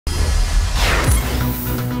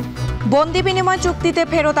বন্দি বিনিময় চুক্তিতে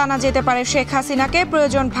ফেরত আনা যেতে পারে শেখ হাসিনাকে,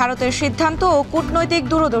 প্রয়োজন ভারতের সিদ্ধান্ত ও কূটনৈতিক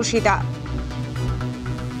দূরদর্শিতা।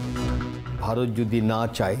 ভারত যদি না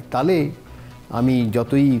চায় তাহলে আমি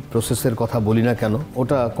যতই প্রসেসের কথা বলি না কেন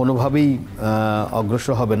ওটা কোনোভাবেই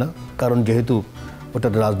অগ্রসর হবে না, কারণ যেহেতু ওটা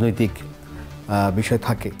রাজনৈতিক বিষয়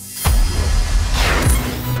থাকে।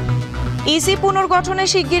 ইসি পুনর্গঠনে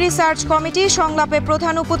শিগগিরই সার্চ কমিটি, সংলাপে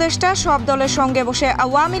প্রধান উপদেষ্টা, সব দলের সঙ্গে বসে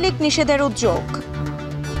আওয়ামী লীগ নিষেধের উদ্যোগ।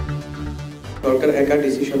 সরকার একা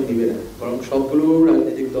ডিসিশন দিবে না, বরং সবগুলো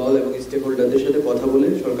রাজনৈতিক দল এবং স্টেক হোল্ডারদের সাথে কথা বলে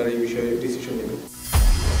সরকার এই বিষয়ে ডিসিশন নেবে।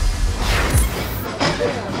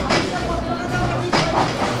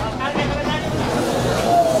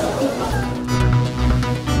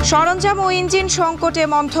 সরঞ্জাম ও ইঞ্জিন সংকটে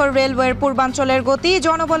মন্থর রেলওয়ের পূর্বাঞ্চলের গতি,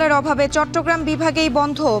 জনবলের অভাবে চট্টগ্রাম বিভাগেই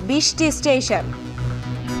বন্ধ 20টি স্টেশন।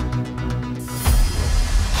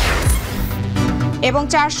 এবং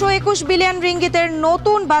 421 বিলিয়ন রিঙ্গিতের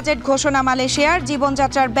নতুন বাজেট ঘোষণা মালয়েশিয়ার,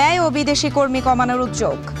 জীবনযাত্রার ব্যয় ও বিদেশি কর্মী কমানোর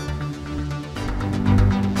উদ্যোগ।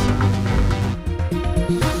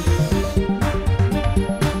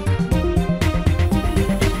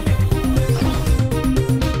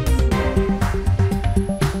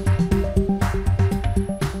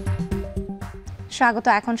 স্বাগত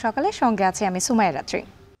এখন সকালে, সঙ্গে আছে আমি সুমাইয়া রাত্রি।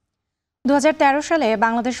 2013 সালে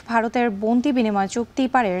বাংলাদেশ ভারতের বন্দি বিনিময় চুক্তি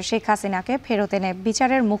পারে শেখ হাসিনাকে ফেরত এনে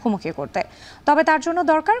বিচারের মুখোমুখি করতে। তবে তার জন্য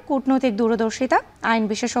দরকার কূটনৈতিক দূরদর্শিতা। আইন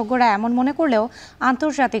বিশেষজ্ঞরা এমন মনে করলেও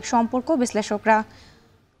আন্তর্জাতিক সম্পর্ক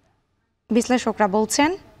বিশ্লেষকরা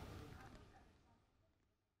বলছেন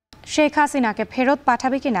শেখ হাসিনাকে ফেরত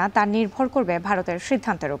পাঠাবে কিনা তা নির্ভর করবে ভারতের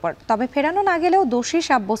সিদ্ধান্তের উপর। তবে ফেরানো না গেলেও দোষী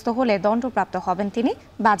সাব্যস্ত হলে দণ্ডপ্রাপ্ত হবেন তিনি,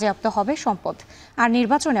 বাজেয়াপ্ত হবে সম্পদ, আর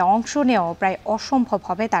নির্বাচনে অংশ নেওয়াও প্রায় অসম্ভব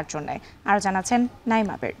হবে তার জন্য। আর জানাচ্ছেন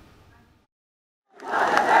নাইমা বের।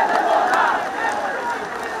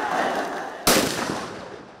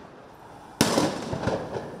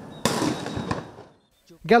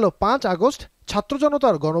 গেল 5 আগস্ট ছাত্র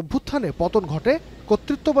জনতার গণঅভ্যুত্থানে পতন ঘটে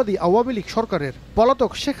কর্তৃত্ববাদী আওয়ামী লীগ সরকারের।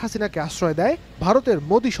 পলাতক শেখ হাসিনাকে আশ্রয় দেয় ভারতের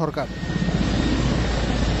মোদী সরকার।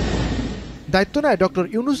 দায়িত্ব নেয় ডক্টর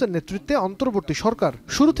ইউনূসের নেতৃত্বে অন্তর্বর্তী সরকার।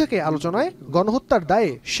 শুরু থেকে আলোচনায় গণহত্যার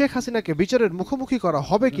দায়ে শেখ হাসিনাকে বিচারের মুখোমুখি করা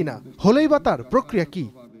হবে কিনা, হলেই বা তার প্রক্রিয়া কি।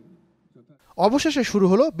 অবশেষে শুরু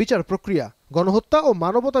হলো বিচার প্রক্রিয়া। গণহত্যা ও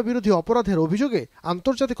মানবতা বিরোধী অপরাধের অভিযোগে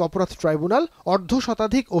আন্তর্জাতিক অপরাধ ট্রাইব্যুনাল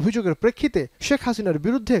অর্ধশতাধিক অভিযোগের প্রেক্ষিতে শেখ হাসিনার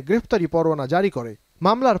বিরুদ্ধে গ্রেফতারি পরোয়ানা জারি করে।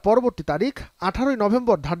 মামলার পরবর্তী তারিখ 18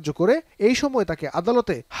 নভেম্বর ধার্য করে এই সময় তাকে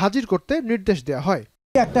আদালতে হাজির করতে নির্দেশ দেওয়া হয়।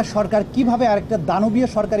 একটা সরকার কিভাবে আরেকটা দানবীয়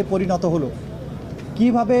সরকারে পরিণত হলো,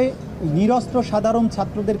 কিভাবে নিরস্ত্র সাধারণ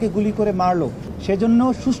ছাত্রদেরকে গুলি করে মারলো, সেজন্য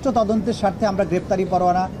সুষ্ঠু তদন্তের স্বার্থে আমরা গ্রেপ্তারি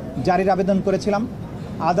পরোয়ানা জারির আবেদন করেছিলাম।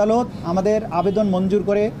 আদালত আমাদের আবেদন মঞ্জুর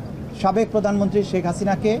করে সাবেক প্রধানমন্ত্রী শেখ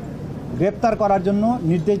হাসিনাকে গ্রেপ্তার করার জন্য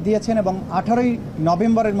নির্দেশ দিয়েছেন এবং 18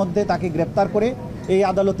 নভেম্বরের মধ্যে তাকে গ্রেপ্তার করে এই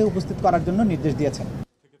আদালতে উপস্থিত করার জন্য নির্দেশ দিয়েছেন।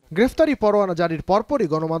 গ্রেফতারি পরোয়ানা জারির পরপরই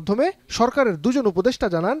গণমাধ্যমে সরকারের দুজন উপদেষ্টা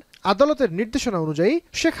জানান, আদালতের নির্দেশনা অনুযায়ী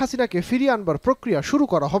শেখ হাসিনাকে ফিরিয়ে আনবার প্রক্রিয়া শুরু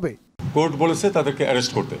করা হবে। কোর্ট বলেছে তাদেরকে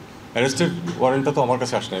অ্যারেস্ট করতে। অ্যারেস্টের ওয়ারেন্টটা তো আমার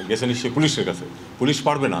কাছে আসে নাই, গেছে নিশ্চয়ই পুলিশের কাছে। পুলিশ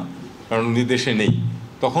পারবে না, কারণ নির্দেশে নেই।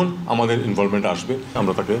 তখন আমাদের ইনভলভমেন্ট আসবে,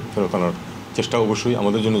 আমরা তাকে ফেরত আনার চেষ্টা অবশ্যই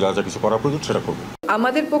আমাদের জন্য যা যা কিছু করা প্রয়োজন সেটা করব।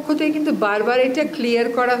 আমাদের পক্ষ থেকে কিন্তু বারবার এটা ক্লিয়ার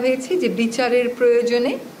করা হয়েছে যে বিচারের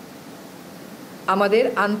প্রয়োজনে আমাদের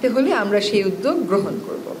আনতে হলে আমরা সেই উদ্যোগ গ্রহণ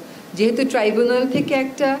করব। যেহেতু ট্রাইব্যুনাল থেকে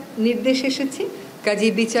একটা নির্দেশ এসেছে,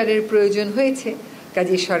 কাজেই বিচারের প্রয়োজন হয়েছে,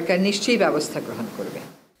 কাজেই সরকার নিশ্চয়ই ব্যবস্থা গ্রহণ করবে।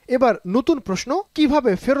 এবার নতুন প্রশ্ন,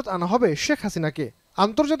 কিভাবে ফেরত আনা হবে শেখ হাসিনাকে।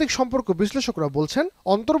 আন্তর্জাতিক সম্পর্ক বিশ্লেষকরা বলছেন,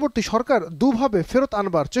 অন্তর্বর্তী সরকার দুভাবে ফেরত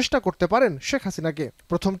আনবার চেষ্টা করতে পারেন শেখ হাসিনাকে।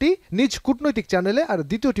 প্রথমটি নিজ কূটনৈতিক চ্যানেলে, আর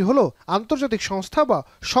দ্বিতীয়টি হলো আন্তর্জাতিক সংস্থা বা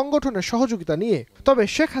সংগঠনের সহযোগিতা নিয়ে। তবে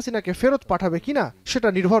শেখ হাসিনাকে ফেরত পাঠাবে কিনা সেটা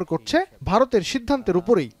নির্ভর করছে ভারতের সিদ্ধান্তের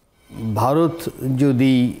উপরেই। ভারত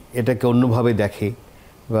যদি এটাকে অন্যভাবে দেখে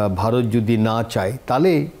বা ভারত যদি না চায়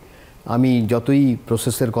তাহলে আমি যতই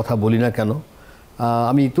প্রসেসের কথা বলি না কেন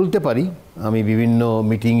আমি তুলতে পারি, আমি বিভিন্ন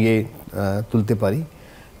মিটিংয়ে তুলতে পারি,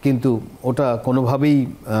 কিন্তু ওটা কোনোভাবেই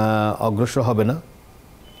অগ্রসর হবে না,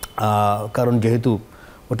 কারণ যেহেতু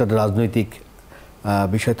ওটা রাজনৈতিক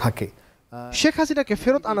বিষয় থাকে। শেখ হাসিনাকে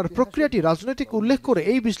ফেরত আনার প্রক্রিয়াটি রাজনৈতিক উল্লেখ করে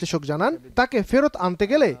এই বিশ্লেষক জানান, তাকে ফেরত আনতে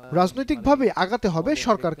গেলে রাজনৈতিকভাবে আগাতে হবে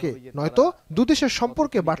সরকারকে, নয়তো দুদেশের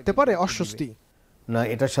সম্পর্কে বাড়তে পারে অস্বস্তি। না,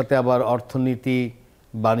 এটার সাথে আবার অর্থনীতি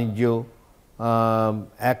বাণিজ্য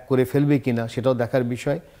এক করে ফেলবে কিনা সেটাও দেখার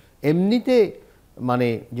বিষয়। এমনিতে মানে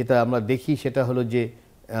যেটা আমরা দেখি সেটা হলো যে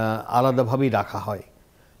আলাদাভাবেই রাখা হয়।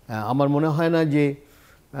 আমার মনে হয় না যে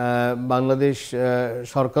বাংলাদেশ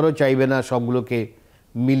সরকারও চাইবে না সবগুলোকে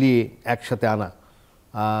মিলিয়ে একসাথে আনা,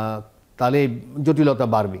 তাহলে জটিলতা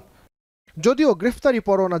বাড়বে। যদিও গ্রেফতারি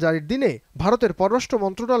পরোয়ানা জারির দিনে ভারতের পররাষ্ট্র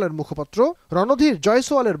মন্ত্রণালয়ের মুখপাত্র রণধীর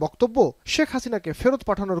জয়সওয়ালের বক্তব্য শেখ হাসিনাকে ফেরত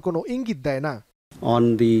পাঠানোর কোনো ইঙ্গিত দেয় না। On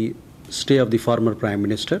the stay of the former Prime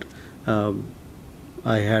Minister,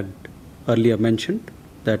 I had earlier mentioned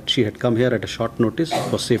that she had come here at a short notice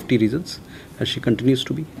for safety reasons, and she continues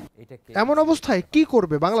to be. এমন অবস্থায় কি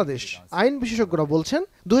করবে বাংলাদেশ? আইন বিশেষজ্ঞরা বলছেন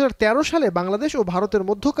 2013 সালে বাংলাদেশ ও ভারতের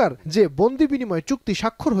মধ্যকার যে বন্দি বিনিময় চুক্তি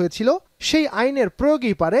স্বাক্ষর হয়েছিল সেই আইনের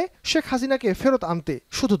প্রয়োগেই পারে শেখ হাসিনাকে ফেরত আনতে,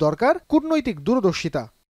 শুধু দরকার কূটনৈতিক দূরদর্শিতা।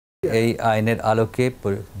 এই আইনের আলোকে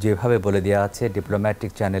যেভাবে বলে দেওয়া আছে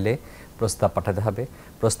ডিপ্লোম্যাটিক চ্যানেলে প্রস্তাব পাঠাতে হবে,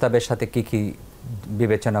 প্রস্তাবের সাথে কি কি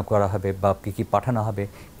বিবেচনা করা হবে বা কি কি পাঠানো হবে,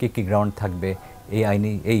 কি কি গ্রাউন্ড থাকবে এই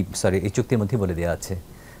আইনি এই চুক্তির মধ্যে বলে দেওয়া আছে।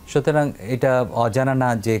 সুতরাং এটা অজানা না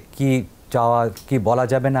যে কি চাওয়া, কি বলা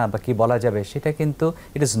যাবে না বা কি বলা যাবে, সেটা কিন্তু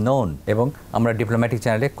ইট ইজ নোন। এবং আমরা ডিপ্লোম্যাটিক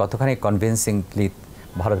চ্যানেলে কতখানি কনভিন্সিংলি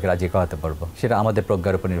ভারতকে রাজি করাতে পারবো সেটা আমাদের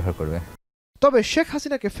প্রজ্ঞার উপর নির্ভর করবে। তবে শেখ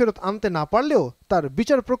হাসিনাকে ফেরত আনতে না পারলেও তার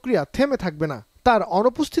বিচার প্রক্রিয়া থেমে থাকবে না। তার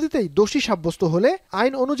অনুপস্থিতিতেই দোষী সাব্যস্ত হলে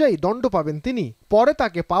আইন অনুযায়ী দণ্ড পাবেন তিনি, পরে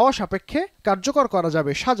তাকে পাওয়া সাপেক্ষে কার্যকর করা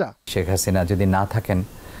যাবে সাজা। শেখ হাসিনা যদি না থাকেন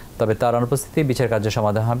তবে তার অনুপস্থিতি বিচার কার্য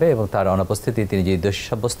সমাধান হবে এবং তার অনুপস্থিতি তিনি যদি দোষী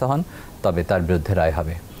সাব্যস্ত হন তবে তার বিরুদ্ধে রায়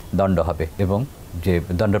হবে, দণ্ড হবে এবং যে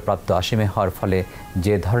দণ্ডপ্রাপ্ত আসামি হওয়ার ফলে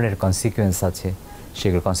যে ধরনের কনসিকুয়েন্স আছে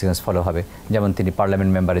সেগুলো কনসিকুয়েন্স ফলো হবে। যেমন তিনি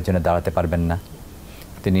পার্লামেন্ট মেম্বারের জন্য দাঁড়াতে পারবেন না,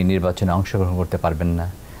 তিনি নির্বাচনে অংশগ্রহণ করতে পারবেন না,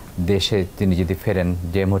 দেশে তিনি যদি ফেরেন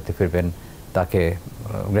যে মুহূর্তে ফিরবেন তাকে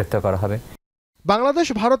গ্রেফতার করা হবে। বাংলাদেশ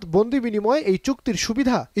ভারত বন্দি বিনিময়ে এই চুক্তির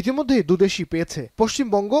সুবিধা ইতিমধ্যেই দুদেশই পেয়েছে।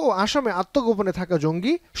 পশ্চিমবঙ্গ ও আসামে আত্মগোপনে থাকা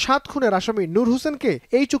জঙ্গি 7 খুনের আসামি নূর হোসেনকে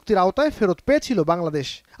এই চুক্তির আওতায় ফেরত পেয়েছিল বাংলাদেশ,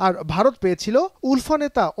 আর ভারত পেয়েছিল উলফা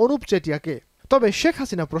নেতা অনুপ চেটিয়াকে। তবে শেখ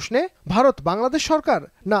হাসিনা প্রশ্নে ভারত বাংলাদেশ সরকার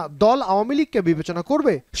না দল আওয়ামী লীগকে বিবেচনা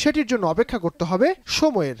করবে সেটির জন্য অপেক্ষা করতে হবে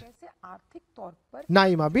সময়ের।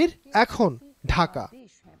 নাইম আবির, এখন, ঢাকা।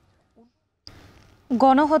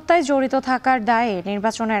 গণহত্যায় জড়িত থাকার দায়ে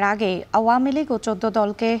নির্বাচনের আগেই আওয়ামী লীগ ও 14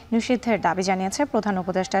 দলকে নিষিদ্ধের দাবি জানিয়েছে প্রধান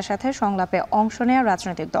উপদেষ্টার সাথে সংলাপে অংশ নেওয়া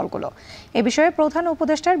রাজনৈতিক দলগুলো। এ বিষয়ে প্রধান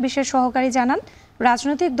উপদেষ্টার বিশেষ সহকারী জানান,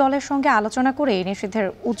 রাজনৈতিক দলের সঙ্গে আলোচনা করে নিষিদ্ধের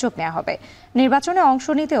উদ্যোগ নেওয়া হবে। নির্বাচনে অংশ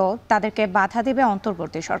নিতেও তাদেরকে বাধা দেবে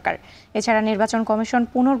অন্তর্বর্তী সরকার। এছাড়া নির্বাচন কমিশন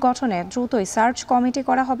পুনর্গঠনে দ্রুতই সার্চ কমিটি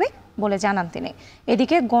করা হবে বলে জানান তিনি।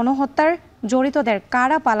 এদিকে গণহত্যার জড়িতদের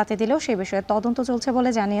কারা পালাতে দিলেও সে বিষয়ে তদন্ত চলছে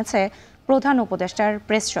বলে জানিয়েছে প্রধান উপদেষ্টার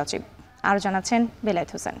প্রেস সচিব। আরও জানাচ্ছেন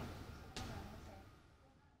বেলায়েত হোসেন।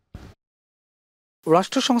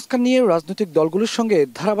 রাষ্ট্র সংস্কার নিয়ে রাজনৈতিক দলগুলোর সঙ্গে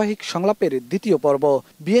ধারাবাহিক সংলাপের দ্বিতীয় পর্ব।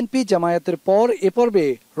 বিএনপি জামায়াতের পর এ পর্বে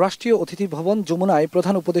রাষ্ট্রীয় অতিথি ভবন যমুনায়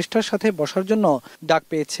প্রধান উপদেষ্টার সাথে বসার জন্য ডাক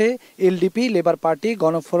পেয়েছে LDP, labour party,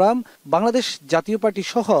 Gano Forum, Bangladesh জাতীয় পার্টি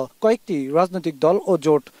সহ কয়েকটি রাজনৈতিক দল ও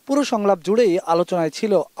জোট। পুরো সংলাপ জুড়েই আলোচনায়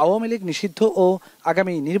ছিল আওয়ামী লীগ নিষিদ্ধ ও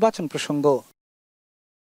আগামী নির্বাচন প্রসঙ্গ।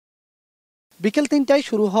 বিকেল 3টায়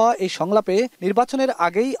শুরু হওয়া এই সংলাপে নির্বাচনের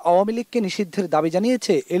আগেই আওয়ামী লীগকে নিষিদ্ধের দাবি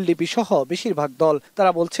জানিয়েছে এলডিপি সহ বেশিরভাগ দল।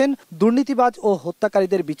 তারা বলছেন, দুর্নীতিবাজ ও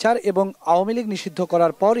হত্যাকারীদের বিচার এবং আওয়ামী লীগ নিষিদ্ধ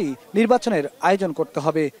করার পরই নির্বাচনের আয়োজন করতে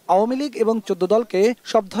হবে। আওয়ামী লীগ এবং 14 দলকে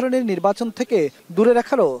সব ধরনের নির্বাচন থেকে দূরে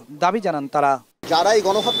রাখারও দাবি জানান তারা। যারা এই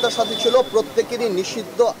গণহত্যার সাথে ছিল প্রত্যেকেরই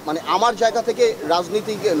নিষিদ্ধ, মানে আমার জায়গা থেকে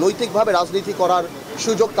নৈতিকভাবে রাজনীতি করার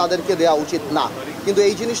সুযোগ তাদেরকে দেওয়া উচিত না। কিন্তু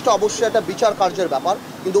এই জিনিসটা অবশ্যই একটা বিচার কার্যের ব্যাপার।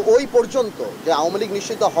 কিন্তু ওই পর্যন্ত যে আওয়ামী লীগ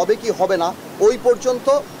নিষিদ্ধ হবে কি হবে না, ওই পর্যন্ত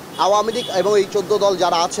আওয়ামী লীগ এবং এই 14 দল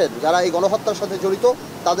যারা আছেন, যারা এই গণহত্যার সাথে জড়িত,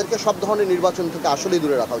 তাদেরকে সব ধরনের নির্বাচন থেকে আসলেই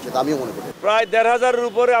দূরে রাখা উচিত, আমিও মনে করি। প্রায় 1,500-এর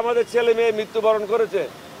উপরে আমাদের ছেলে মেয়ে মৃত্যুবরণ করেছে।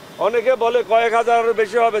 অনেকে বলে কয়েক হাজারের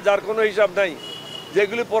বেশি হবে, যার কোনো হিসাব নাই।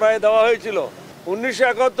 যেগুলি পড়ায় দেওয়া হয়েছিল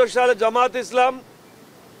 1971 সালে জামাত ইসলাম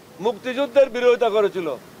মুক্তিযুদ্ধের বিরোধিতা করেছিল,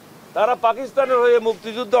 তারা পাকিস্তানের হয়ে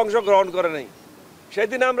মুক্তিযুদ্ধে অংশগ্রহণ করে নাই।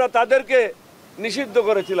 সেদিন আমরা তাদেরকে নিষিদ্ধ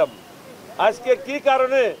করেছিলাম। আজকে কি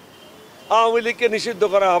কারণে আওয়ামী লীগকে নিষিদ্ধ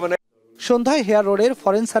করা হবে না? সন্ধ্যায় হেয়ার রোডের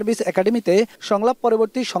ফরেন সার্ভিস একাডেমিতে সংলাপ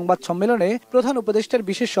পরবর্তী সংবাদ সম্মেলনে প্রধান উপদেষ্টার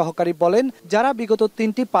বিশেষ সহকারী বলেন, যারা বিগত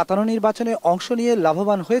 3টি পাতানো নির্বাচনে অংশ নিয়ে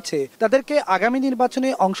লাভবান হয়েছে তাদেরকে আগামী নির্বাচনে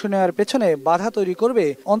অংশ নেওয়ার পেছনে বাধা তৈরি করবে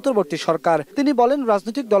অন্তর্বর্তী সরকার। তিনি বলেন,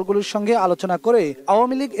 রাজনৈতিক দলগুলোর সঙ্গে আলোচনা করে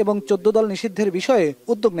আওয়ামী লীগ এবং 14 দল নিষিদ্ধের বিষয়ে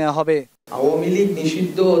উদ্যোগ নেওয়া হবে। আওয়ামী লীগ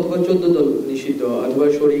নিষিদ্ধ অথবা 14 দল নিষিদ্ধ অথবা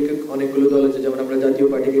শরিক অনেকগুলো দল আছে, যেমন আমরা জাতীয়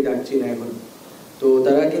পার্টিকে ডাকছি না এখন, তো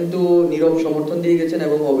তারা কিন্তু নীরব সমর্থন দিয়ে গেছেন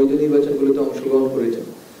এবং অবৈধ নির্বাচনগুলোতে অংশগ্রহণ করেছেন।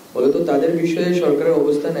 ফলত তাদের বিষয়ে সরকারের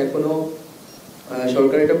অবস্থান এখনো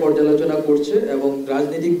সরকার এটা পর্যালোচনা করছে এবং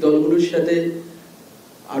রাজনৈতিক দলগুলোর সাথে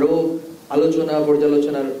আরো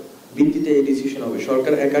পর্যালোচনার ভিত্তিতে এই ডিসিশন হবে।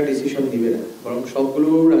 সরকার একা ডিসিশন নিবে না, বরং সবগুলো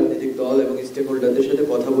রাজনৈতিক দল এবং স্টেক হোল্ডারদের সাথে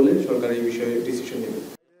কথা বলে সরকার এই বিষয়ে ডিসিশন নেবে।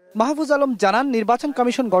 মাহফুজ আলম জানান, নির্বাচন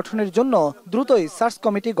কমিশন গঠনের জন্য দ্রুতই সার্চ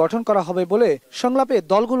কমিটি গঠন করা হবে বলে সংলাপে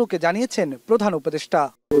দলগুলোকে জানিয়েছেন প্রধান উপদেষ্টা।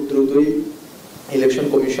 দ্রুতই ইলেকশন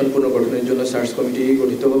কমিশন পুনর্গঠনের জন্য সার্চ কমিটি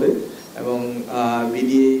গঠিত হবে এবং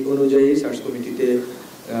বিধি অনুযায়ী সার্চ কমিটিতে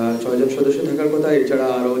 6 জন সদস্য থাকার কথা। এছাড়া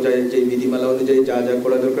আরও যে বিধিমালা অনুযায়ী যা যা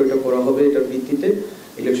করা দরকার এটা করা হবে। এটার ভিত্তিতে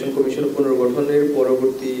ইলেকশন কমিশন পুনর্গঠনের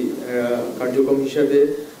পরবর্তী কার্যক্রম হিসাবে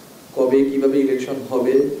কবে কিভাবে ইলেকশন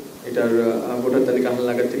হবে, এটার ভোটার তালিকা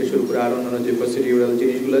হালনাগাদ থেকে শুরু করে আরো অন্যান্য যে প্রসিডিউরাল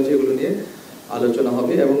জিনিসগুলো আছে এগুলো নিয়ে আলোচনা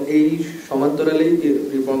হবে এবং এই সমান্তরালেই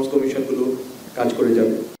রিফর্মস কমিশনগুলো কাজ করে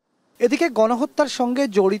যাবে। এদিকে গণহত্যার সঙ্গে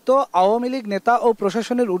জড়িত আওয়ামী লীগ নেতা ও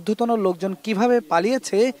প্রশাসনের ঊর্ধ্বতন লোকজন কিভাবে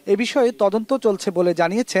পালিয়েছে এ বিষয়ে তদন্ত চলছে বলে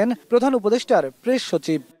জানিয়েছেন প্রধান উপদেষ্টার প্রেস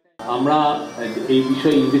সচিব। আমরা এই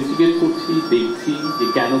বিষয়ে ইনভেস্টিগেট করছি, দেখছি যে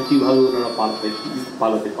কেন কিভাবে ওনারা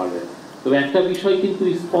পালাতে পারবেন। তবে একটা বিষয় কিন্তু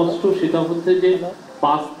স্পষ্ট, সেটা হচ্ছে যে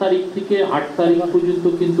 5 তারিখ থেকে 8 তারিখ পর্যন্ত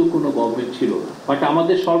কিন্তু কোনো গভর্নমেন্ট ছিল না, বাট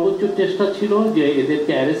আমাদের সর্বোচ্চ চেষ্টা ছিল যে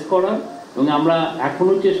এদেরকে অ্যারেস্ট করার, এবং আমরা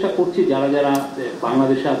এখনো চেষ্টা করছি যারা যারা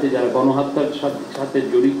বাংলাদেশে আছে, যারা গণহত্যার সাথে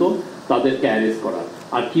জড়িত তাদেরকে অ্যারেস্ট করার।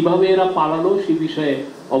 আর কিভাবে এরা পালালো সে বিষয়ে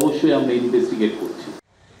অবশ্যই আমরা ইনভেস্টিগেট করছি।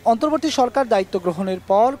 অন্তর্বর্তী সরকার দায়িত্ব গ্রহণের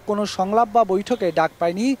পর কোনো সংলাপ বা বৈঠকে ডাক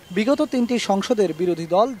পায়নি বিগত 3টি সংসদের বিরোধী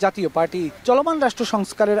দল জাতীয় পার্টি। চলমান রাষ্ট্র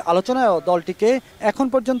সংস্কারের আলোচনায়ও দলটিকে এখন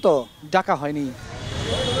পর্যন্ত ডাকা হয়নি।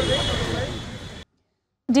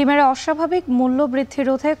 ডিমের অস্বাভাবিক মূল্য বৃদ্ধি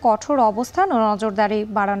রোধে কঠোর অবস্থান ও নজরদারি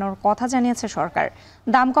বাড়ানোর কথা জানিয়েছে সরকার।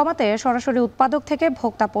 দাম কমাতে সরাসরি উৎপাদক থেকে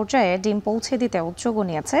ভোক্তা পর্যায়ে ডিম পৌঁছে দিতে উদ্যোগ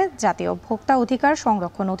নিয়েছে জাতীয় ভোক্তা অধিকার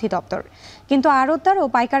সংরক্ষণ অধিদপ্তর। কিন্তু আড়তদার ও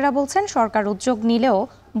পাইকাররা বলছেন, সরকার উদ্যোগ নিলেও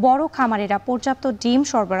বড় খামারিরা পর্যাপ্ত ডিম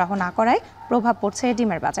সরবরাহ না করায় প্রভাব পড়ছে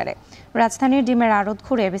ডিমের বাজারে। রাজধানীর ডিমের আড়ত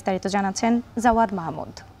ঘুরে বিস্তারিত জানাচ্ছেন জাওয়াদ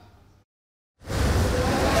মাহমুদ।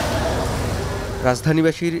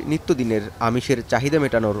 রাজধানীবাসীর নিত্যদিনের আমিষের চাহিদা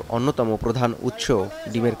মেটানোর অন্যতম প্রধান উৎস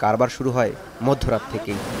ডিমের কারবার শুরু হয় মধ্যরাত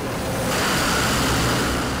থেকেই।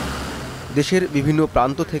 দেশের বিভিন্ন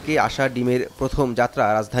প্রান্ত থেকে আসা ডিমের প্রথম যাত্রা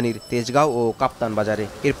রাজধানীর তেজগাঁও ও কাপ্তান বাজারে।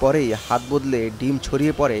 এরপরেই হাত বদলে ডিম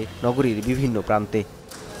ছড়িয়ে পড়ে নগরীর বিভিন্ন প্রান্তে।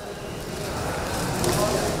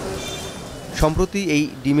 সম্প্রতি এই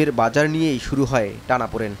ডিমের বাজার নিয়েই শুরু হয়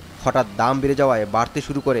টানাপোড়েন। হঠাৎ দাম বেড়ে যাওয়ায় বাড়তে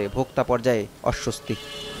শুরু করে ভোক্তা পর্যায়ে অস্বস্তি।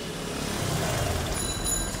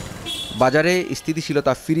 বাজারে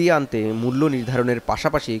স্থিতিশীলতা ফিরিয়ে আনতে মূল্য নির্ধারণের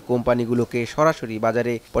পাশাপাশি কোম্পানিগুলোকে সরাসরি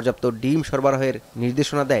বাজারে পর্যাপ্ত ডিম সরবরাহের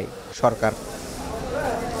নির্দেশনা দেয় সরকার।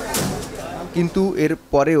 কিন্তু এর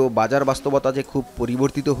পরেও বাজার বাস্তবতা যে খুব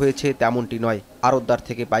পরিবর্তিত হয়েছে তেমনটি নয়। আড়তদার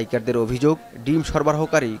থেকে পাইকারদের অভিযোগ ডিম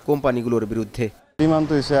সরবরাহকারী কোম্পানিগুলোর বিরুদ্ধে। ডিম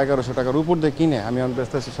আনতে হয়েছে 1100 টাকার উপর দিয়ে কিনে আমি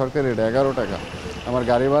বেচতে আছি সরকারি রেট 11 টাকা। আমার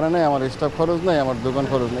গাড়ি ভাড়া নেই, আমার স্টাফ খরচ নেই, আমার দোকান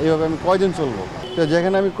খরচ নেই। এইভাবে আমি কয়দিন চলবো? তো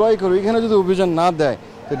যেখানে আমি ক্রয় করি এখানে যদি অভিযান না দেয়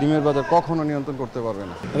তো ডিমের বাজার কখনো নিয়ন্ত্রণ করতে পারবে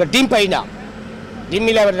না। ডিম পাই না, ডিম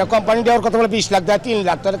মিলাবে না। কোম্পানি দেওয়ার কথা বলে 20 লাখ দেয়, 3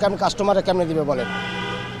 লাখ, তাহলে আমি কাস্টমারে কেমনে দিবে বলেন?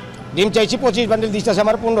 ডিম চাইছি 25 বান্ডিল, দিচ্ছে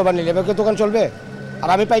আমার 15 বান্ডিল, এবার দোকান চলবে? আর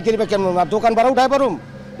আমি পাইকারি বা কেমন? না দোকান ভাড়া উঠাই পারুম,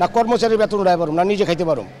 না কর্মচারীর বেতন উঠাই পারুম, না নিজে খাইতে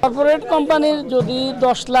পারুম। কর্পোরেট কোম্পানির যদি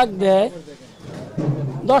 10 লাখ দেয়,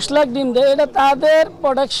 10 লাখ ডিম দেয়, এটা তাদের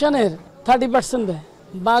প্রোডাকশনের 30% দেয়,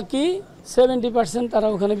 বাকি 70% তারা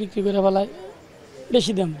ওখানে বিক্রি করে ফেলায়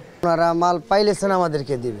বেশি দামে। ওনারা মাল পাইলেছেন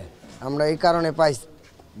আমাদেরকে দিবে, আমরা এই কারণে পাই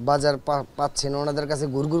বাজার পাচ্ছি না। ওনাদের কাছে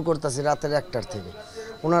ঘুরঘুর করতেছি রাতের 1টার থেকে।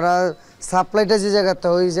 ওনারা সাপ্লাইটা যে জায়গাতে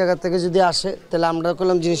ওই জায়গা থেকে যদি আসে তাহলে আমরা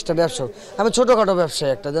করলাম জিনিসটা ব্যবসা। আমি ছোটোখাটো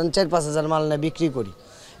ব্যবসায়ী একটা, যেমন 4-5 হাজার মাল নিয়ে বিক্রি করি।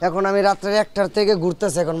 এখন আমি রাত্রের 1টার থেকে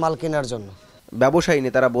ঘুরতেছি এখন মাল কেনার জন্য। ব্যবসায়ী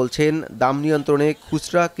নেতারা বলছেন, দাম নিয়ন্ত্রণে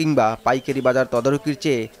খুচরা কিংবা পাইকারি বাজার তদারকির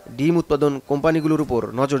চেয়ে ডিম উৎপাদন কোম্পানিগুলোর উপর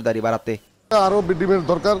নজরদারি বাড়াতে আরও ডিমের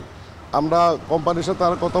দরকার। আমরা কোম্পানির সাথে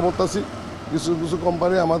আরও কথা বলতেছি, কিছু কিছু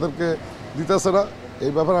কোম্পানি আমাদেরকে দিতেছে না।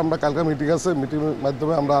 এই ব্যাপারে আমরা কালকে মিটিং আছে, মিটিংয়ের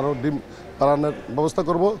মাধ্যমে আমরা আরও ডিম বাড়ানোর ব্যবস্থা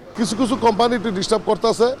করব। কিছু কিছু কোম্পানি একটু ডিস্টার্ব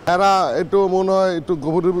করতেছে, এরা একটু মনে হয় একটু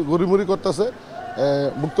গড়িমড়ি করতেছে।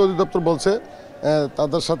 ভোক্তা অধিদপ্তর বলছে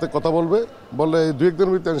তাদের সাথে কথা বলবে, বলে 2-1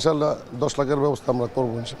 দিনের ভিতরে ইনশাল্লাহ 10 লাখের ব্যবস্থা আমরা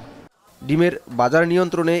করবো। ডিমের বাজার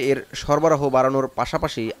নিয়ন্ত্রণে এর সরবরাহ বাড়ানোর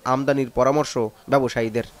পাশাপাশি আমদানির পরামর্শ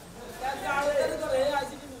ব্যবসায়ীদের।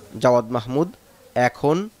 জাওয়াদ মাহমুদ,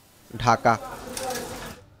 এখন, ঢাকা।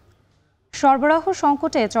 সরবরাহ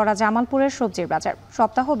সংকটে চড়া জামালপুরের সবজির বাজার।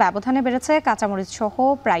 সপ্তাহ ব্যবধানে বেড়েছে কাঁচামরিচ সহ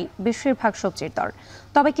প্রায় বেশিরভাগ সবজির দর।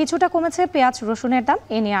 তবে কিছুটা কমেছে পেঁয়াজ রসুনের দাম।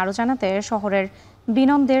 এ নিয়ে আরও জানাতে শহরের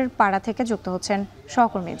বিনমদের পাড়া থেকে যুক্ত হচ্ছেন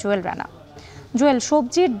সহকর্মী জুয়েল রানা। জুয়েল,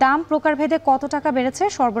 সবজির দাম প্রকারভেদে কত টাকা বেড়েছে?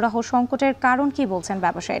 সরবরাহ সংকটের কারণ কি বলছেন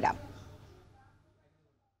ব্যবসায়ীরা?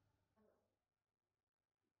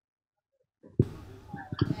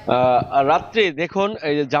 রাত্রে দেখুন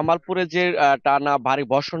এই যে জামালপুরে যে টানা ভারী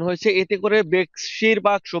বর্ষণ হয়েছে, এতে করে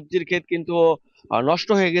বেশিরভাগ সবজির ক্ষেত কিন্তু নষ্ট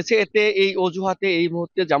হয়ে গেছে। এতে এই অজুহাতে এই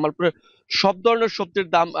মুহূর্তে জামালপুরে সব ধরনের সবজির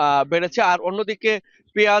দাম বেড়েছে। আর অন্যদিকে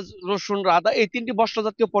পেঁয়াজ, রসুন, আদা এই তিনটি বস্ত্র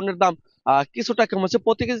জাতীয় পণ্যের দাম কিছুটা কমেছে,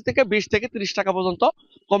 প্রতি কেজি থেকে 20 থেকে 30 টাকা পর্যন্ত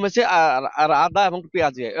কমেছে। আর আদা এবং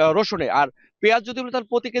পেঁয়াজে রসুনে, আর পেঁয়াজ যদি বলি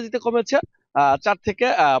তাহলে প্রতি কেজিতে কমেছে 4 থেকে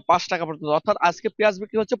 5 টাকা পর্যন্ত। অর্থাৎ আজকে পেঁয়াজ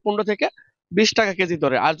বিক্রি হচ্ছে 15 থেকে 20 টাকা কেজি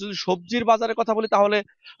দরে। আর যদি সবজির বাজারের কথা বলি তাহলে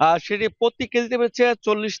সেটি প্রতি কেজিতে বেড়েছে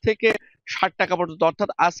 40 থেকে 60 টাকা পর্যন্ত। অর্থাৎ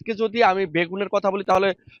আজকে যদি আমি বেগুনের কথা বলি তাহলে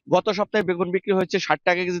গত সপ্তাহে বেগুন বিক্রি হয়েছে 60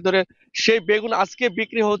 টাকা কেজি দরে, সেই বেগুন আজকে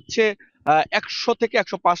বিক্রি হচ্ছে 100 থেকে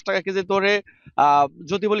 105 টাকা কেজি দরে।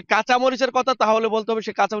 যদি বলি কাঁচামরিচের কথা তাহলে বলতে হবে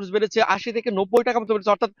সে কাঁচামরিচ বেড়েছে 80 থেকে 90 টাকা মতো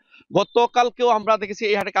বেড়েছে। অর্থাৎ গতকালকেও আমরা দেখেছি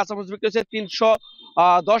এই হাটে কাঁচামরিচ বিক্রি হচ্ছে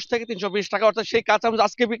 310 থেকে 320 টাকা। অর্থাৎ সেই কাঁচামরিচ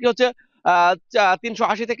আজকে বিক্রি হচ্ছে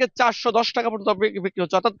 380 থেকে 410 টাকা পর্যন্ত বিক্রি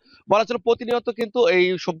হচ্ছে। অর্থাৎ বলা চলে প্রতিনিয়ত কিন্তু এই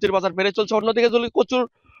সবজির বাজার বেড়ে চলছে। অন্যদিকে যদি কচুর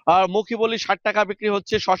মুখী বলি 60 টাকা বিক্রি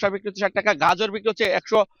হচ্ছে, শসা বিক্রি হচ্ছে 60 টাকা, গাজর বিক্রি হচ্ছে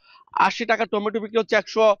 180 টাকা, টমেটো বিক্রি হচ্ছে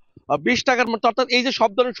 120 টাকার মতো। অর্থাৎ এই যে সব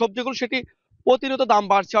ধরনের সবজিগুলো সেটি প্রতিনিয়ত দাম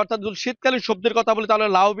বাড়ছে। অর্থাৎ যদি শীতকালীন সবজির কথা বলি তাহলে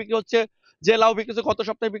লাউ বিক্রি হচ্ছে, যে লাউ বিক্রি হচ্ছে গত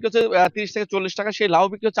সপ্তাহে বিক্রি হচ্ছে 30 থেকে 40 টাকা, সেই লাউ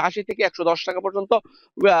বিক্রি হচ্ছে 80 থেকে 110 টাকা পর্যন্ত।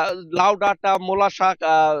 লাউ ডাঁটা, মূলা শাক,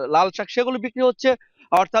 লাল শাক সেগুলো বিক্রি হচ্ছে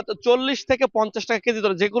অর্থাৎ 40 থেকে 50 টাকা কেজি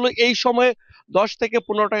ধরে, যেগুলো এই সময়ে 10 থেকে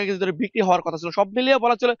 15 টাকা কেজি ধরে বিক্রি হওয়ার কথা ছিল। সব মিলিয়ে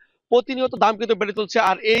বলা চলে প্রতিনিয়ত দাম কিন্তু বেড়ে চলছে।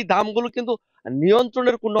 আর এই দামগুলো কিন্তু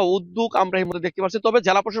নিয়ন্ত্রণের কোনো উদ্যোগ আমরা এই মধ্যে দেখতে পাচ্ছি। তবে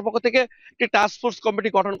জেলা প্রশাসনের পক্ষ থেকে একটি টাস্ক ফোর্স কমিটি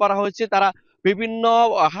গঠন করা হয়েছে, তারা বিভিন্ন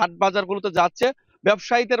হাট বাজারগুলোতে যাচ্ছে,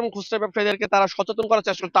 ব্যবসায়ীদের এবং খুচরা ব্যবসায়ীদেরকে তারা সচেতন করার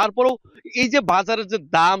চেষ্টা করছে। তারপরেও এই যে বাজারের যে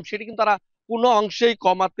দাম সেটি কিন্তু তারা কোনো অংশেই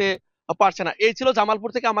কমাতে পারছে না। এই ছিল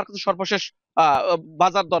জামালপুর থেকে আমার কাছে সর্বশেষ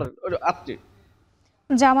বাজার দরের আপডেট।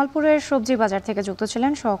 জামালপুরের সবজি বাজার থেকে যুক্ত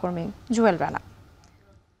ছিলেন সহকর্মী জুয়েল রানা।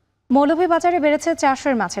 মৌলভীবাজারে বেড়েছে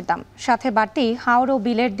চাষের মাছের দাম, সাথে বাড়তি হাওর ও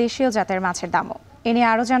বিলের দেশীয় জাতের মাছের দামও। এ নিয়ে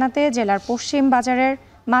আরও জানাতে জেলার পশ্চিম বাজারের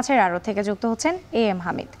মাছের আড়ত থেকে যুক্ত হচ্ছেন AM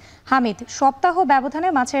হামিদ। সপ্তাহ ব্যবধানে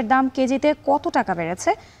মাছের দাম কেজিতে কত টাকা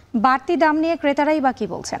বেড়েছে, বাড়তি দাম নিয়ে ক্রেতারাই বা কি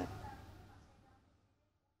বলছেন?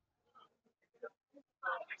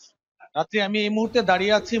 রাত্রি আমি এই মুহূর্তে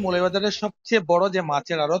দাঁড়িয়ে আছি মৌলভীবাজারের সবচেয়ে বড় যে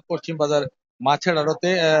মাছের আড়ত, পশ্চিম বাজার মাছের আড়তে।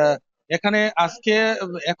 এখানে আজকে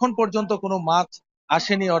এখন পর্যন্ত কোনো মাছ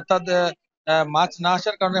আসেনি, অর্থাৎ মাছ না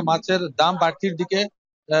আসার কারণে মাছের দাম বাড়তির দিকে,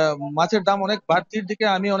 মাছের দাম অনেক বাড়তির দিকে।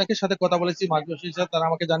 আমি অনেকের সাথে কথা বলেছি মাছ ব্যবসায়ীর সাথে, তারা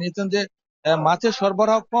আমাকে জানিয়েছেন যে মাছের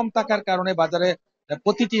সরবরাহ কম থাকার কারণে বাজারে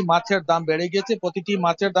প্রতিটি মাছের দাম বেড়ে গিয়েছে। প্রতিটি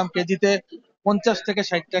মাছের দাম কেজিতে 50 থেকে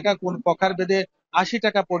 60 টাকা, কোন প্রকার ভেদে 80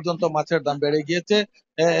 টাকা পর্যন্ত মাছের দাম বেড়ে গিয়েছে।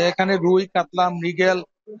 এখানে রুই, কাতলা, মৃগেল,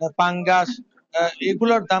 পাঙ্গাস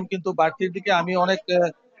এগুলোর দাম কিন্তু বাড়তির দিকে। আমি অনেক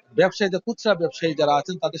ব্যবসায়ী, খুচরা ব্যবসায়ী যারা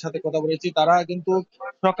আছেন তাদের সাথে কথা বলেছি, তারা কিন্তু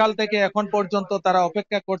সকাল থেকে এখন পর্যন্ত তারা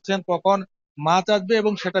অপেক্ষা করছেন কখন মাছ আসবে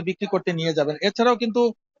এবং সেটা বিক্রি করতে নিয়ে যাবেন। এছাড়াও কিন্তু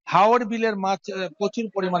হাওর বিলের মাছ প্রচুর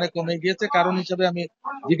পরিমাণে কমে গিয়েছে। কারণ হিসেবে আমি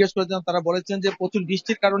জিজ্ঞেস করেছিলাম, তারা বলেছেন যে প্রচুর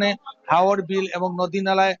বৃষ্টির কারণে হাওর বিল এবং নদী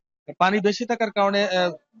নালায় পানি বেশি থাকার কারণে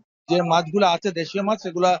যে মাছগুলো আছে দেশীয় মাছ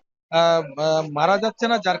সেগুলা মারা যাচ্ছে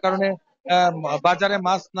না, যার কারণে বাজারে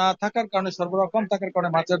মাছ না থাকার কারণে, সরবরাহ কম থাকার কারণে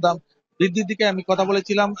মাছের দাম বৃদ্ধির দিকে। আমি কথা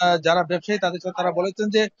বলেছিলাম যারা ব্যবসায়ী তাদের সাথে, তারা বলেছেন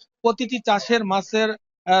যে প্রতিটি চাষের মাছের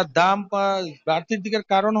দাম বাড়তির দিকের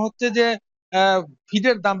কারণ হচ্ছে যে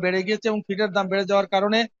ফিডের দাম বেড়ে গিয়েছে এবং ফিডের দাম বেড়ে যাওয়ার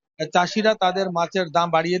কারণে চাষিরা তাদের মাছের দাম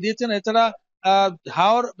বাড়িয়ে দিয়েছেন। এছাড়া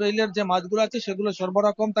হাওর বিলের যে মাছগুলো আছে সেগুলো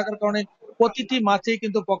সরবরাহ কম থাকার কারণে প্রতিটি মাছেই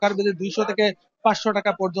কিন্তু প্রকার ভেদে 200 থেকে 500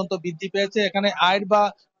 টাকা পর্যন্ত বৃদ্ধি পেয়েছে। এখানে আইড় বা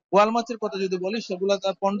বোয়াল মাছের কথা যদি বলি সেগুলো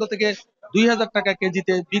 15 থেকে 2000 টাকা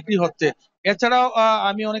কেজিতে বিক্রি হচ্ছে। এছাড়াও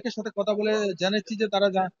আমি অনেকের সাথে কথা বলে জেনেছি যে তারা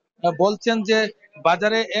বলছেন যে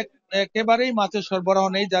বাজারে একেবারেই মাছের সরবরাহ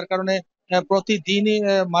নেই, যার কারণে প্রতিদিনই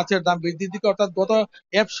মাছের দাম বৃদ্ধির দিকে। অর্থাৎ গত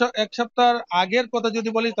এক সপ্তাহ আগের কথা যদি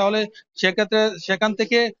বলি তাহলে সেক্ষেত্রে সেখান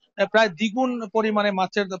থেকে প্রায় দ্বিগুণ পরিমাণে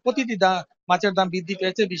প্রতিটি মাছের দাম বৃদ্ধি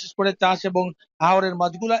পেয়েছে, বিশেষ করে চাষ এবং হাওরের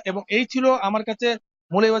মাছগুলা। এবং এই ছিল আমার কাছে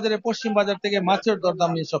মৌলভীবাজারের পশ্চিম বাজার থেকে মাছের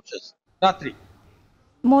দরদাম নিয়ে সবশেষ রাত্রি।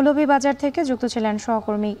 মৌলভীবাজার থেকে যুক্ত ছিলেন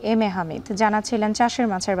সহকর্মী AM হামিদ, জানাচ্ছিলেন চাষের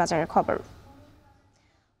মাছের বাজারের খবর।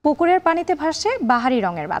 পুকুরের পানিতে ভাসছে বাহারি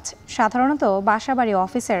রঙের মাছ, সাধারণত বাসাবাড়ি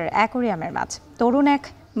অফিসের অ্যাকোরিয়ামের মাছ। তরুণ এক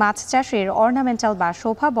মাছ চাষির অর্নামেন্টাল বা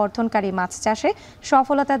শোভা বর্ধনকারী মাছ চাষে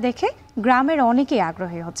সফলতা দেখে গ্রামের অনেকেই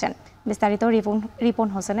আগ্রহী হচ্ছেন। বিস্তারিত রিপন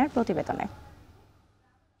হোসেনের প্রতিবেদনে।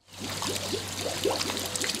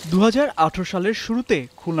 2018 সালের শুরুতে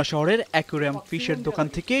খুলনা শহরের অ্যাকোরিয়াম ফিশের দোকান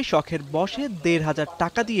থেকে শখের বশে 1500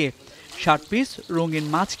 টাকা দিয়ে 60 পিস রঙিন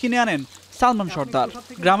মাছ কিনে আনেন সালমান সর্দার।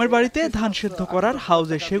 গ্রামের বাড়িতে ধান সেদ্ধ করার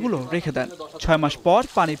হাউজে সেগুলো রেখে দেন। 6 মাস পর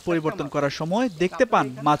পানি পরিবর্তন করার সময় দেখতে পান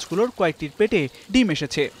মাছগুলোর কয়েকটির পেটে ডিম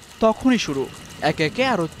এসেছে। তখনই শুরু, একে একে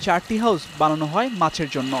আরো 4টি হাউস বানানো হয় মাছের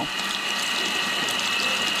জন্য।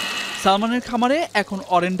 সালমানের খামারে এখন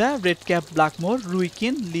অরেন্ডা, রেড ক্যাপ, ব্ল্যাকমোর,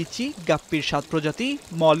 রুইকিন, লিচি, গাপ্পির 7 প্রজাতি,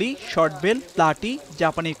 মলি, শর্টবেল, প্লাটি,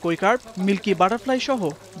 জাপানি কৈকার্প, মিল্কি বাটারফ্লাই সহ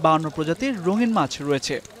 52 প্রজাতির রঙিন মাছ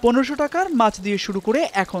রয়েছে। 1500 টাকার মাছ দিয়ে শুরু করে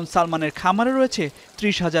এখন সালমানের খামারে রয়েছে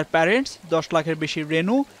 30,000 প্যারেন্টস, 10 লাখের বেশি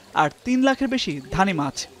রেনু আর 3 লাখের বেশি ধানি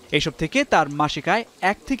মাছ। এসব থেকে তার মাসিক আয়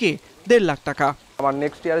 1 থেকে 1.5 লাখ টাকা। আমার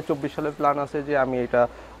নেক্সট ইয়ারে 24 সালের প্ল্যান আছে যে আমি এটা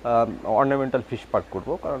অর্নামেন্টাল ফিশ পার্ক করব,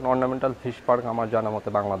 কারণ অর্নামেন্টাল ফিশ পার্ক আমার জানা মতে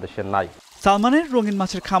বাংলাদেশে নাই। সালমানের রঙিন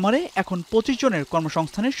মাছের খামারে এখন 25 জনের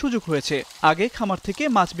কর্মসংস্থানের সুযোগ হয়েছে। আগে খামার থেকে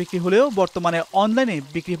মাছ বিক্রি হলেও বর্তমানে অনলাইনে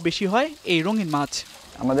বিক্রি বেশি হয় এই রঙিন মাছ।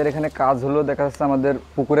 আমাদের এখানে কাজ হলো দেখা যাচ্ছে আমাদের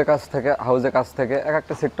পুকুরের কাছ থেকে, হাউজের কাছ থেকে, এক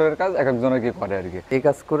একটা সেক্টরের কাজ এক একজনের কি করে আর কি। এই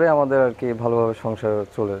কাজ করে আমাদের আর কি ভালোভাবে সংসার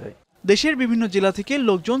চলে যায়। দেশের বিভিন্ন জেলা থেকে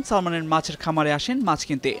লোকজন সালমানের মাছের খামারে আসেন মাছ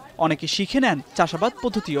কিনতে। অনেকে শিখে নেন চাষাবাদ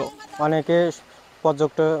পদ্ধতিও। অনেকে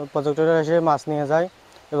পর্যটকরা এসে মাছ নিয়ে যায়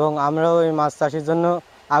এবং আমরাও এই মাছ চাষের জন্য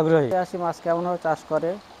আগ্রহী। আসি মাছ কেমনভাবে চাষ করে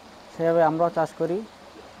সেভাবে আমরাও চাষ করি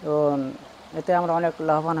এবং এতে আমরা অনেক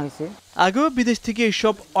লাভবান হয়েছি। আগেও বিদেশ থেকে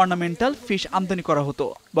এইসব অর্নামেন্টাল ফিশ আমদানি করা হতো।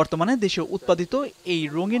 বর্তমানে দেশে উৎপাদিত এই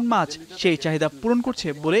রঙিন মাছ সেই চাহিদা পূরণ করছে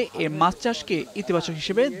বলে এই মাছ চাষকে ইতিবাচক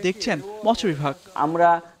হিসেবে দেখছেন মৎস্য বিভাগ। আমরা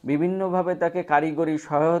বিভিন্নভাবে তাকে কারিগরি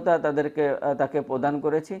সহায়তা তাকে প্রদান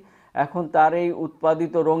করেছি। এখন তার এই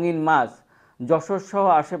উৎপাদিত রঙিন মাছ যশোর সহ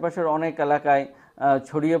আশেপাশের অনেক এলাকায়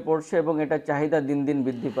ছড়িয়ে পড়ছে এবং এটার চাহিদা দিন দিন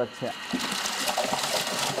বৃদ্ধি পাচ্ছে।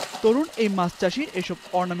 তরুণ এই মাছ চাষির এসব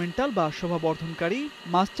অর্নামেন্টাল বা শোভাবর্ধনকারী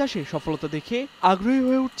মাছ চাষে সফলতা দেখে আগ্রহী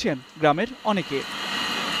হয়ে উঠছেন গ্রামের অনেকে।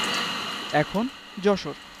 এখন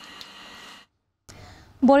যশোর।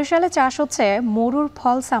 বরিশালে চাষ হচ্ছে মরুর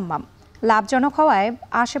ফল সাম্মাম। লাভজনক হওয়ায়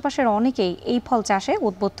আশেপাশের অনেকেই এই ফল চাষে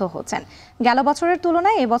উদ্বুদ্ধ হচ্ছেন। গেল বছরের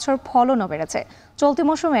তুলনায় এবছর ফলনও বেড়েছে। চলতি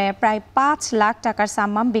মৌসুমে প্রায় 5 লাখ টাকার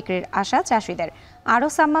সাম্মাম বিক্রির আশা চাষিদের। আরও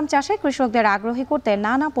সাম্মাম চাষে কৃষকদের আগ্রহী করতে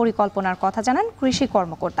নানা পরিকল্পনার কথা জানান কৃষি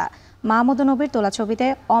কর্মকর্তা। মাহমুদুন নবীর তোলা ছবিতে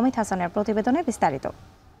অমিত হাসানের প্রতিবেদনে বিস্তারিত।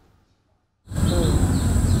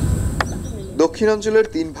 দক্ষিণাঞ্চলের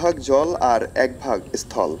 3 ভাগ জল আর 1 ভাগ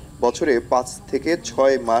স্থল। বছরে 5 থেকে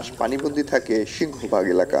 6 মাস পানিবন্দী থাকে সিংহভাগ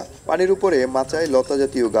এলাকা। পানির উপরে মাচায় লতা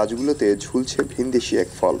জাতীয় গাছগুলোতে ঝুলছে ভিনদেশি এক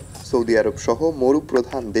ফল। সৌদি আরব সহ মরু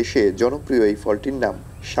প্রধান দেশে জনপ্রিয় এই ফলটির নাম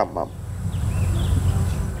সাম্মাম।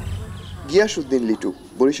 গিয়াসউদ্দিন লিটু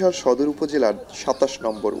বরিশাল সদর উপজেলার 27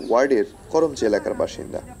 নম্বর ওয়ার্ডের করমচা এলাকার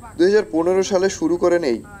বাসিন্দা। 2015 সালে শুরু করেন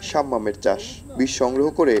এই সাম্মামের চাষ। বীজ সংগ্রহ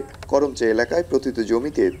করে করমচা এলাকায় প্রতিত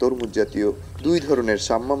জমিতে তরমুজ জাতীয় 2 ধরনের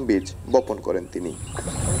সাম্মাম বীজ বপন করেন তিনি।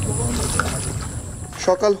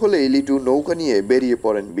 সকাল হলেই লিটু নৌকা নিয়ে বেরিয়ে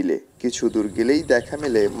পড়েন বিলে। কিছু দূর গেলেই দেখা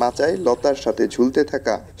মেলে মাচায় লতার সাথে ঝুলতে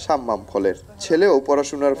থাকা সাম্মাম ফলের। ছেলেও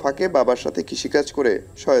পড়াশোনার ফাঁকে বাবার সাথে কৃষিকাজ করে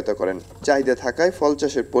সহায়তা করেন। চাহিদা থাকায় ফল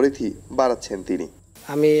চাষের পরিধি বাড়াচ্ছেন তিনি।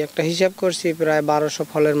 আমি একটা হিসাব করছি, প্রায় 1200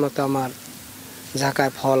 ফলের মতো আমার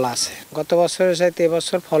ঝাঁকায় ফল আছে। গত বছরের চাইতে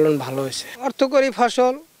এবছর ফলন ভালো হয়েছে। অর্থকরী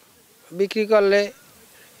ফসল বিক্রি করলে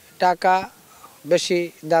টাকা বেশি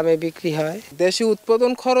দামে বিক্রি হয়। দেশি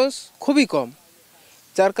উৎপাদন খরচ খুবই কম,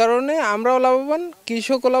 যার কারণে আমরাও লাভবান,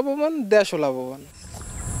 কৃষকও লাভবান, দেশও লাভবান।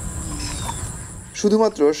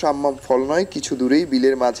 শুধুমাত্র সাম্মাম ফল নয়, কিছু দূরেই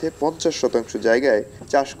বিলের মাঝে 50% জায়গায়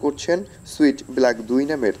চাষ করছেন সুইট ব্ল্যাক 2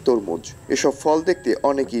 নামের তরমুজ। এসব ফল দেখতে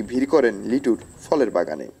অনেকেই ভিড় করেন লিটুর ফলের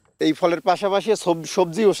বাগানে। এই ফলের পাশাপাশি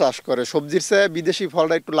সবজিও চাষ করে। সবজির চেয়ে বিদেশি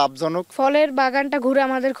ফলটা একটু লাভজনক। ফলের বাগানটা ঘুরে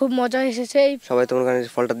আমাদের খুব মজা এসেছে। সবাই তো মনে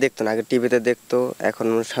ফলটা দেখতো না, আগে টিভিতে দেখতো, এখন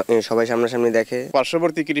সবাই সামনাসামনি দেখে।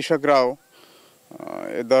 পার্শ্ববর্তী কৃষকরাও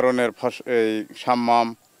এ ধরনের এই সাম্মাম,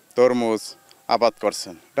 তরমুজ আবাদ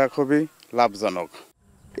করছেন। এটা খুবই লাভজনক।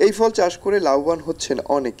 এই ফল চাষ করে লাভবান হচ্ছেন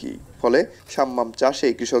অনেকেই। ফলে সাম্মাম চাষে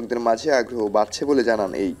কৃষকদের মাঝে আগ্রহ বাড়ছে বলে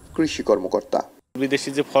জানান এই কৃষি কর্মকর্তা। বিদেশি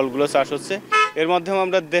যে ফলগুলো চাষ হচ্ছে এর মাধ্যমে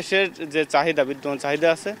আমরা দেশের যে চাহিদা, বিদ্যমান চাহিদা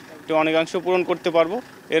আছে এটি অনেকাংশ পূরণ করতে পারবো।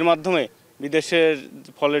 এর মাধ্যমে বিদেশের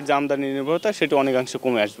ফলের যে আমদানি নির্ভরতা সেটি অনেকাংশ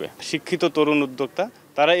কমে আসবে। শিক্ষিত তরুণ উদ্যোক্তা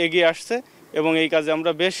তারা এগিয়ে আসছে এবং এই কাজে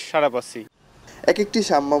আমরা বেশ সাড়া পাচ্ছি। এক একটি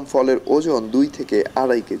সাম্মাম ফলের ওজন 2 থেকে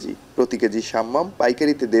 2.5 কেজি। প্রতি কেজি সাম্মাম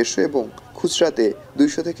পাইকারিতে 150 এবং খুচরাতে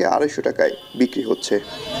 200 থেকে 250 টাকায় বিক্রি হচ্ছে।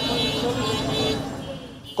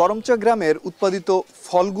 করমচা গ্রামের উৎপাদিত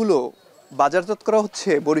ফলগুলো বাজারজাত করা হচ্ছে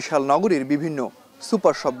বরিশাল নগরীর বিভিন্ন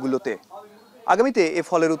সুপার শপগুলোতে। আগামীতে এ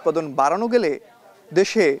ফলের উৎপাদন বাড়ানো গেলে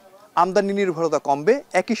দেশে আমদানি নির্ভরতা কমবে,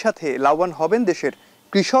 একই সাথে লাভবান হবেন দেশের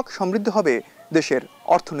কৃষক, সমৃদ্ধ হবে দেশের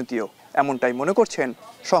অর্থনীতিও। এমনটাই মনে করছেন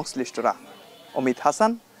সংশ্লিষ্টরা। অমিত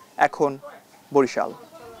হাসান, এখন বরিশাল।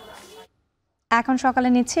 এখন সকালে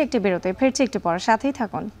নিচ্ছে একটি বিরতি, ফিরছে একটু পর, সাথেই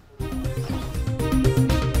থাকুন।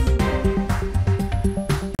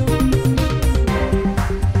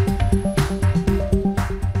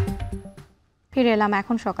 ফিরে এলাম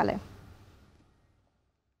এখন সকালে।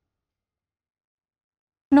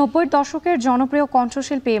 90-র দশকের জনপ্রিয়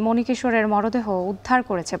কণ্ঠশিল্পী মণিকিশোরের মরদেহ উদ্ধার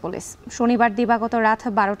করেছে পুলিশ। শনিবার দিবাগত রাত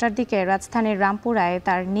 12টার দিকে রাজধানীর রামপুরায়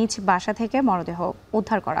তার নিজ বাসা থেকে মরদেহ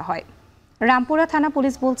উদ্ধার করা হয়। রামপুরা থানা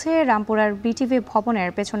পুলিশ বলছে, রামপুরার বিটিভি ভবনের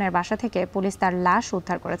পেছনের বাসা থেকে পুলিশ তার লাশ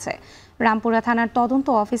উদ্ধার করেছে। রামপুরা থানার তদন্ত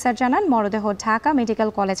অফিসার জানান, মরদেহ ঢাকা মেডিকেল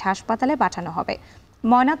কলেজ হাসপাতালে পাঠানো হবে।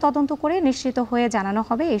 ময়না তদন্ত করে নিশ্চিত হয়ে জানানো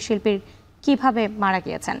হবে এই শিল্পীর কিভাবে মারা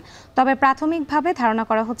গিয়েছেন। তবে প্রাথমিকভাবে ধারণা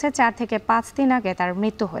করা হচ্ছে 4 থেকে 5 দিন আগে তার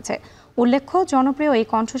মৃত্যু হয়েছে। উল্লেখ্য, জনপ্রিয় এই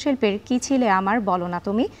কণ্ঠশিল্পীর কি ছিলে আমার বলো না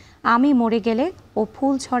তুমি, আমি মরে গেলে ও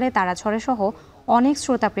ফুল ঝরে তারা ঝরে সহ অনেক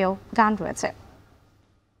শ্রোতাপ্রিয় গান রয়েছে।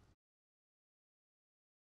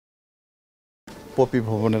 পপি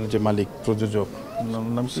ভবনের যে মালিক প্রযোজক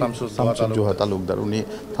নাম শামসুজ্জোহা তালুকদার, উনি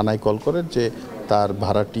থানায় কল করেন যে তার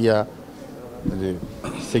ভাড়াটিয়া যে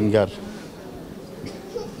সিঙ্গার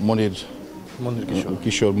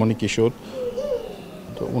মণিকিশোর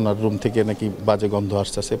তো ওনার রুম থেকে নাকি বাজে গন্ধ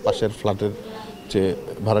আসতেছে। পাশের ফ্ল্যাটের যে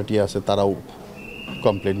ভাড়াটিয়া আছে তারাও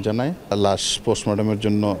কমপ্লেন জানায়। লাশ পোস্টমর্টমের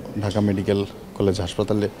জন্য ঢাকা মেডিকেল কলেজ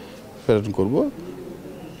হাসপাতালে প্রেরণ করব,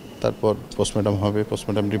 তারপর পোস্টমর্টম হবে।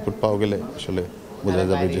 পোস্টমর্টম রিপোর্ট পাওয়া গেলে আসলে বোঝা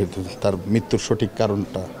যাবে, যেহেতু তার মৃত্যুর সঠিক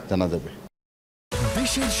কারণটা জানা যাবে।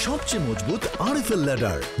 দেশের সবচেয়ে মজবুত আরএফএল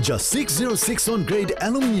ল্যাডার, যা 6061 গ্রেড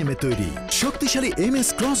অ্যালুমিনিয়ামে তৈরি। শক্তিশালী এমএস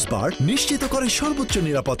ক্রসবার নিশ্চিত করে সর্বোচ্চ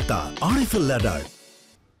নিরাপত্তা। RFL ladder.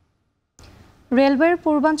 রেলওয়ের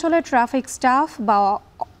পূর্বাঞ্চলের ট্রাফিক স্টাফ বা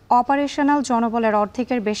অপারেশনাল জনবলের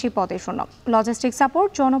অর্ধেকের বেশি পদে শূন্য। লজিস্টিক সাপোর্ট,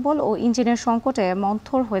 জনবল ও ইঞ্জিনের সংকটে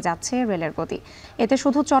মন্থর হয়ে যাচ্ছে রেলের গতি। এতে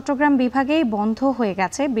শুধু চট্টগ্রাম বিভাগেই বন্ধ হয়ে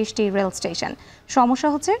গেছে 20টি রেল স্টেশন। সমস্যা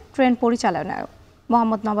হচ্ছে ট্রেন পরিচালনায়ও।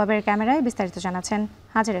 মোহাম্মদ নবাবের ক্যামেরায় বিস্তারিত জানাচ্ছেন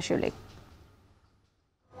হাজিরা শিউলি।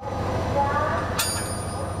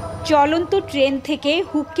 চলন্ত ট্রেন থেকে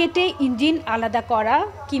হুক কেটে ইঞ্জিন আলাদা করা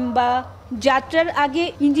কিংবা যাত্রার আগে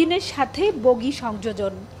ইঞ্জিনের সাথে বগি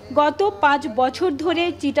সংযোজন, গত 5 বছর ধরে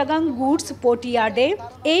চিটাগাং গুডস পোর্ট ইয়ার্ডে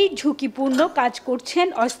এই ঝুঁকিপূর্ণ কাজ করছেন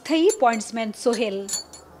অস্থায়ী পয়েন্টসম্যান সোহেল।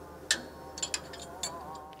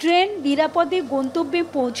 ট্রেন নিরাপদে গন্তব্যে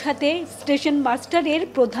পৌঁছাতে স্টেশন মাস্টারের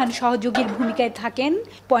প্রধান সহযোগীর ভূমিকায় থাকেন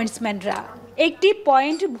পয়েন্টসম্যানরা। একটি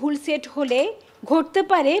পয়েন্ট ভুল সেট হলে ঘটতে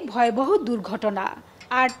পারে ভয়াবহ দুর্ঘটনা,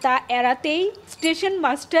 আর তা এড়াতেই স্টেশন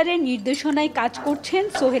মাস্টারের নির্দেশনায় কাজ করছেন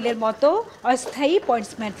সোহেলের মতো অস্থায়ী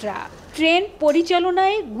পয়েন্টসম্যানরা। ট্রেন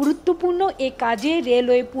পরিচালনায় গুরুত্বপূর্ণ এ কাজে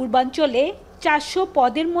রেলওয়ে পূর্বাঞ্চলে 400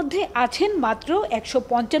 পদের মধ্যে আছেন মাত্র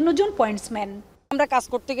 155 জন পয়েন্টসম্যান। আমরা কাজ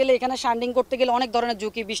করতে গেলে, এখানে শান্ডিং করতে গেলে অনেক ধরনের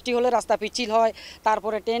ঝুঁকি। বৃষ্টি হলে রাস্তা পিচ্ছিল হয়,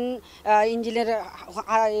 তারপরে ট্রেন ইঞ্জিনের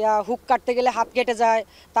হুক কাটতে গেলে হাত কেটে যায়,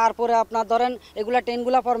 তারপরে আপনার ধরেন এগুলা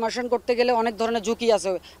ট্রেনগুলা ফরমেশন করতে গেলে অনেক ধরনের ঝুঁকি আছে,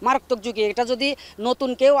 মারাত্মক ঝুঁকি। এটা যদি নতুন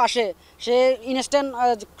কেউ আসে, সে ইনস্ট্যান্ট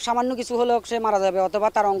সামান্য কিছু হলেও সে মারা যাবে অথবা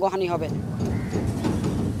তার অঙ্গহানি হবে।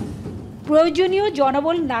 প্রয়োজনীয়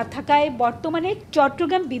জনবল না থাকায় বর্তমানে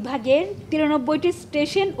চট্টগ্রাম বিভাগের 93টি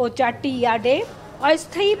স্টেশন ও 4টি ইয়ার্ডে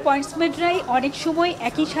অস্থায়ী পয়েন্টসম্যানরাই অনেক সময়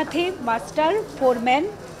একই সাথে মাস্টার, ফোরম্যান,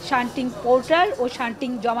 শান্টিং পোর্টার ও শান্টিং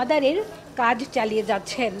জমাদারের কাজ চালিয়ে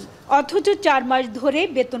যাচ্ছেন। অথচ 4 মাস ধরে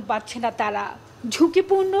বেতন পাচ্ছে না তারা।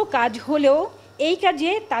 ঝুঁকিপূর্ণ কাজ হলেও এই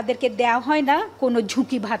কাজে তাদেরকে দেওয়া হয় না কোনো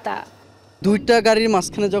ঝুঁকি ভাতা। 2টা গাড়ির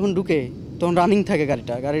মাঝখানে যখন ঢুকে তখন রানিং থাকে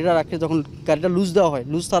গাড়িটা রাখে, যখন গাড়িটা লুজ দেওয়া হয়,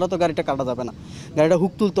 লুজ ছাড়া তো গাড়িটা কাটা যাবে না, গাড়িটা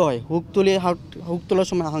হুক তুলতে হয়, হুক তোলার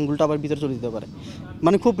সময় আঙুলটা আবার ভিতরে চলে দিতে পারে,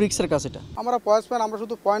 মানে খুব রিস্কের কাজ এটা। আমরা পয়েন্টসম্যান, আমরা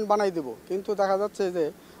শুধু পয়েন্ট বানাই দেবো, কিন্তু দেখা যাচ্ছে যে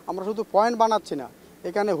আমরা শুধু পয়েন্ট বানাচ্ছি না,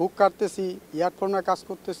 এখানে হুক কাটতেছি, ইয়ারফোনের কাজ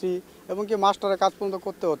করতেছি এবং কি মাস্টারের কাজ পর্যন্ত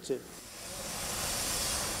করতে হচ্ছে।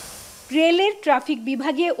 রেলের ট্রাফিক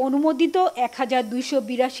বিভাগে অনুমোদিত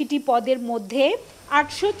 1282টি পদের মধ্যে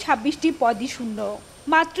 826টি পদই শূন্য।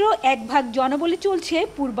 মাত্র 1 ভাগ জনবলে চলছে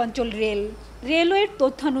পূর্বাঞ্চল রেল। রেলওয়ের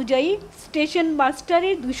তথ্যানুযায়ী স্টেশন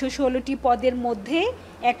মাস্টারের 216টি পদের মধ্যে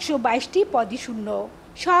 122টি পদই শূন্য।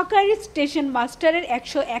 সহকারী স্টেশন মাস্টারের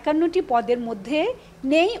 151টি পদের মধ্যে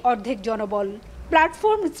নেই অর্ধেক জনবল।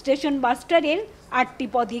 প্ল্যাটফর্ম স্টেশন মাস্টারের 8টি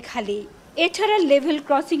পদই খালি। এছাড়া লেভেল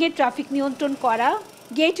ক্রসিংয়ে ট্রাফিক নিয়ন্ত্রণ করা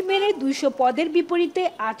গেটম্যানের 200 পদের বিপরীতে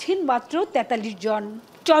আছেন মাত্র 43 জন।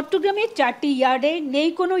 চট্টগ্রামে 4টি ইয়ার্ডে নেই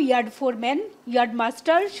কোনো yard foreman, yard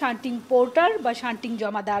master, shunting porter বা শান্টিং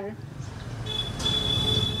জমাদার।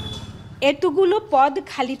 এতগুলো পদ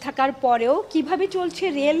খালি থাকার পরেও কিভাবে চলছে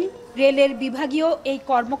রেল? রেলের বিভাগীয় এই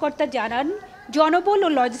কর্মকর্তা জানান, জনবল ও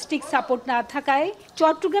লজিস্টিক সাপোর্ট না থাকায়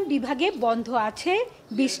চট্টগ্রাম বিভাগে বন্ধ আছে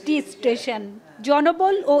 20টি স্টেশন।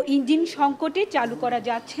 জনবল ও ইঞ্জিন সংকটে চালু করা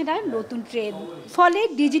যাচ্ছে না নতুন ট্রেন। ফলে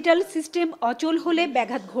ডিজিটাল সিস্টেম অচল হলে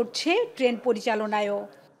ব্যাঘাত ঘটছে ট্রেন পরিচালনায়ও।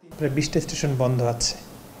 প্রায় 20টা স্টেশন বন্ধ আছে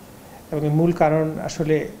এবং মূল কারণ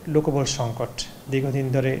আসলে লোকবল সংকট। দীর্ঘদিন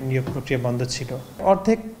ধরে নিয়োগ প্রক্রিয়া বন্ধ ছিল।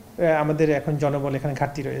 অর্ধেক আমাদের এখন জনবল এখানে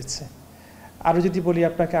ঘাটতি রয়েছে। আরও যদি বলি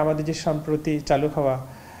আপনাকে, আমাদের যে সম্প্রতি চালু হওয়া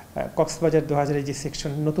কক্সবাজার 2000 যে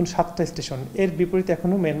সেকশন, নতুন 7টা স্টেশন, এর বিপরীতে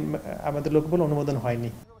এখনও আমাদের লোকবল অনুমোদন হয়নি।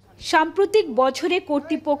 সাম্প্রতিক বছরে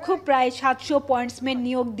কর্তৃপক্ষ প্রায় 700 পয়েন্টসম্যান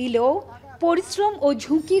নিয়োগ দিলেও পরিশ্রম ও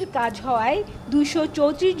ঝুঁকির কাজ হওয়ায়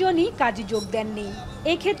 234 জনই কাজে যোগ দেননি।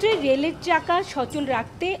 এক্ষেত্রে রেলের চাকা সচল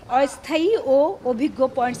রাখতে অস্থায়ী ও অভিজ্ঞ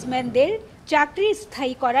পয়েন্টসম্যানদের চাকরি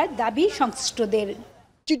স্থায়ী করার দাবি সংশ্লিষ্টদের।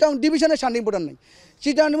 চিটাং ডিভিশনে শান্ডিং বোর্ডার নাই,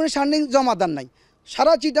 চিটাং ডিভিশনে শান্ডিং জমাদার নাই,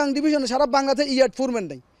 সারা চিটাং ডিভিশনে সারা বাংলাদেশে ইয়ার্ড ফোরম্যান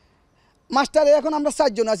নাই। মাস্টার এখন আমরা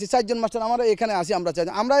 4 জন আছি, 4 জন মাস্টার আমরা এখানে আছি।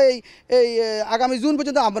 আমরা এই আগামী জুন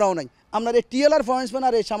পর্যন্ত আমরাও নাই। আমরা এই টিএলআর পয়েন্টসম্যান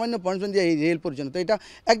আর এই সামান্য পয়েন্টসম্যান দিয়ে এই রেল পর্যন্ত, এটা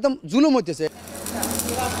একদম জুলুম হইতেছে।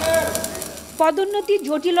 পদোন্নতি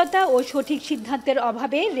জটিলতা ও সঠিক সিদ্ধান্তের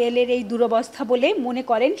অভাবে রেলের এই দুরবস্থা বলে মনে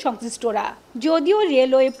করেন সংশ্লিষ্টরা। যদিও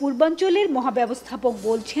রেলওয়ে পূর্বাঞ্চলের মহাব্যবস্থাপক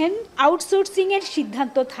বলছেন, আউটসোর্সিংয়ের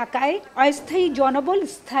সিদ্ধান্ত থাকায় অস্থায়ী জনবল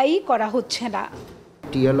স্থায়ী করা হচ্ছে না।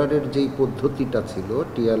 টিএলআরের যেই পদ্ধতিটা ছিল,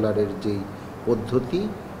 টিএলআরের যেই পদ্ধতি,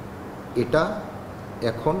 এটা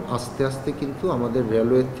এখন আস্তে আস্তে কিন্তু আমাদের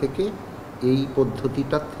রেলওয়ে থেকে এই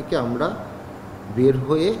পদ্ধতিটার থেকে আমরা বের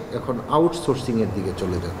হয়ে এখন আউটসোর্সিংয়ের দিকে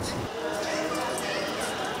চলে যাচ্ছি।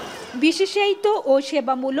 বিশেষায়িত ও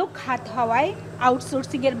সেবামূলক খাত হওয়ায়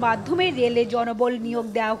আউটসোর্সিংয়ের মাধ্যমে রেলে জনবল নিয়োগ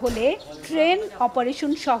দেওয়া হলে ট্রেন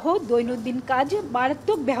অপারেশন সহ দৈনন্দিন কাজ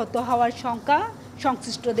মারাত্মক ব্যাহত হওয়ার শঙ্কা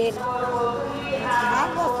সংশ্লিষ্টদের।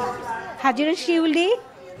 হাজিরা শিউলি,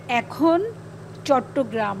 এখন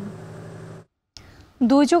চট্টগ্রাম।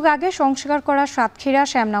 2 যুগ আগে সংস্কার করা সাতক্ষীরা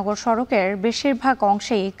শ্যামনগর সড়কের বেশিরভাগ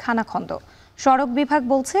অংশেই খানাখন্দ। সড়ক বিভাগ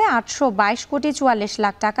বলছে 822 কোটি 44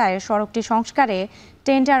 লাখ টাকায় সড়কটি সংস্কারে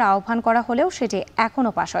টেন্ডার আহ্বান করা হলেও সেটি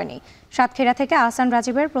এখনও পাস হয়নি। সাতক্ষীরা থেকে আহসান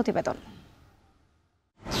রাজীবের প্রতিবেদন।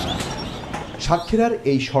 সাতক্ষীরার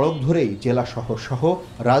এই সড়ক ধরেই জেলা শহর সহ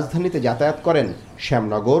রাজধানীতে যাতায়াত করেন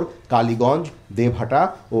শ্যামনগর, কালীগঞ্জ, দেবহাটা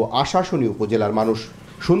ও আশাশুনি উপজেলার মানুষ।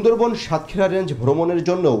 সুন্দরবন সাতক্ষীরা রেঞ্জ ভ্রমণের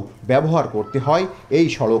জন্যও ব্যবহার করতে হয় এই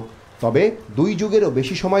সড়ক। তবে 2 যুগেরও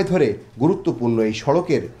বেশি সময় ধরে গুরুত্বপূর্ণ এই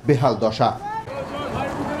সড়কের বেহাল দশা।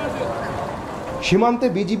 সীমান্তে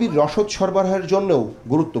বিজিবির রসদ সরবরাহের জন্যও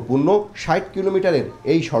গুরুত্বপূর্ণ 60 কিলোমিটারের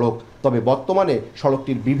এই সড়ক। তবে বর্তমানে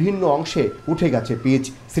সড়কটির বিভিন্ন অংশে উঠে গেছে পিচ,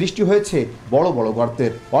 সৃষ্টি হয়েছে বড় বড়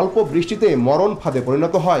গর্তের। অল্প বৃষ্টিতে মরণ ফাঁদে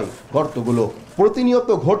পরিণত হয় গর্তগুলো। প্রতিনিয়ত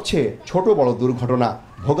ঘটছে ছোট বড় দুর্ঘটনা,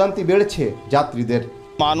 ভোগান্তি বেড়েছে যাত্রীদের।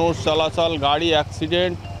 মানুষ চলাচল, গাড়ি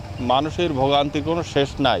অ্যাক্সিডেন্ট, মানুষের ভোগান্তির কোনো শেষ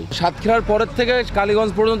নাই। সাতক্ষীরার পরের থেকে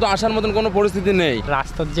কালীগঞ্জ পর্যন্ত আসার মতন কোনো পরিস্থিতি নেই।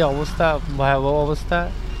 রাস্তার যে অবস্থা, ভয়াবহ অবস্থা,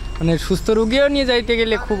 মানে সুস্থ রোগীও নিয়ে যাইতে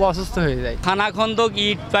গেলে খুব অসুস্থ হয়ে যায়। খানাখন্দক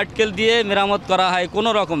ইট পাটকেল দিয়ে মেরামত করা হয় কোনো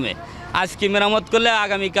রকমে, আজকে মেরামত করলে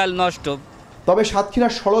আগামীকাল নষ্ট। তবে সাতক্ষীরা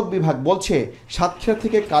সড়ক বিভাগ বলছে সাতক্ষীরা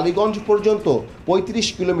থেকে কালীগঞ্জ পর্যন্ত 35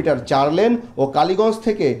 কিলোমিটার 4 লেন ও কালীগঞ্জ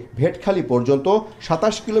থেকে ভেটখালি পর্যন্ত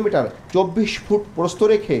 27 কিলোমিটার 24 ফুট প্রস্থ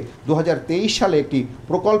রেখে 2023 সালে একটি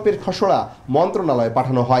প্রকল্পের খসড়া মন্ত্রণালয়ে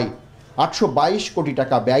পাঠানো হয়। 822 কোটি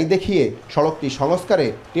টাকা ব্যয় দেখিয়ে সড়কটি সংস্কারে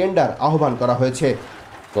টেন্ডার আহ্বান করা হয়েছে।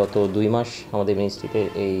 গত 2 মাস আমাদের মিনিস্ট্রিতে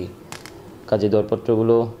এই কাজের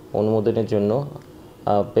দরপত্রগুলো অনুমোদনের জন্য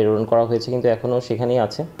প্রেরণ করা হয়েছে, কিন্তু এখনও সেখানেই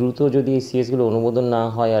আছে। দ্রুত যদি এই সিএসগুলো অনুমোদন না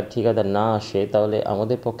হয় আর ঠিকাদার না আসে, তাহলে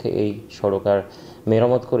আমাদের পক্ষে এই সড়ক আর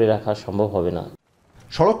মেরামত করে রাখা সম্ভব হবে না।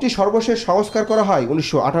 সড়কটি সর্বশেষ সংস্কার করা হয়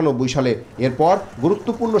 1998 সালে। এরপর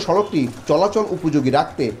গুরুত্বপূর্ণ সড়কটি চলাচল উপযোগী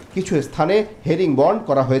রাখতে কিছু স্থানে হেরিং বন্ড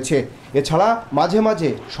করা হয়েছে। এছাড়া মাঝে মাঝে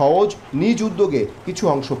সহজ নিজ উদ্যোগে কিছু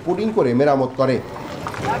অংশ পুডিং করে মেরামত করে।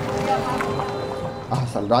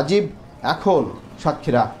 আহসান রাজীব, এখন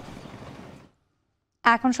সাতক্ষীরা।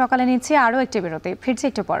 এখন সকালে নিচ্ছে আরও একটি বিরতি, ফিরছে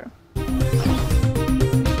একটু পর।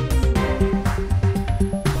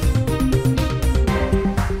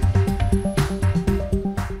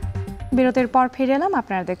 বিরতির পর ফিরে এলাম,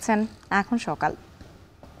 আপনারা দেখছেন এখন সকাল।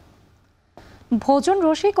 ভোজন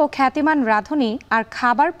রসিক ও খ্যাতিমান রাঁধুনি আর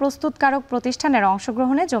খাবার প্রস্তুতকারক প্রতিষ্ঠানের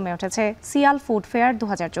অংশগ্রহণে জমে উঠেছে সিয়াল ফুড ফেয়ার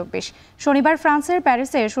 2024। শনিবার ফ্রান্সের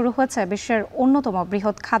প্যারিসে শুরু হয়েছে বিশ্বের অন্যতম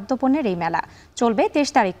বৃহৎ খাদ্যপণ্যের এই মেলা। চলবে 23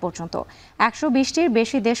 তারিখ পর্যন্ত। 120টির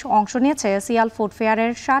বেশি দেশ অংশ নিয়েছে সিয়াল ফুড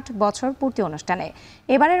ফেয়ারের 60 বছর পূর্তি অনুষ্ঠানে।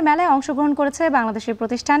 এবারের মেলায় অংশগ্রহণ করেছে বাংলাদেশের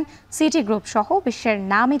প্রতিষ্ঠান সিটি গ্রুপ সহ বিশ্বের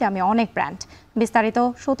নামি দামি অনেক ব্র্যান্ড। বিস্তারিত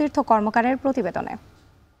সতীর্থ কর্মকারের প্রতিবেদনে।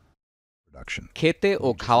 খেতে ও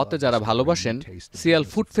খাওয়াতে যারা ভালোবাসেন, সিয়াল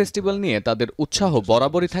ফুড ফেস্টিভ্যাল নিয়ে তাদের উৎসাহ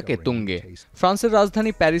বরাবরই থাকে তুঙ্গে। ফ্রান্সের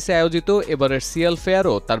রাজধানী প্যারিসে আয়োজিত এবারের সিয়াল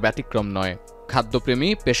ফেয়ারও তার ব্যতিক্রম নয়। খাদ্যপ্রেমী,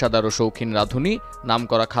 পেশাদার ও শৌখিন রাঁধুনি,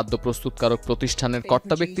 নামকরা খাদ্য প্রস্তুতকারক প্রতিষ্ঠানের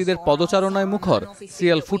কর্তা ব্যক্তিদের পদচারণায় মুখর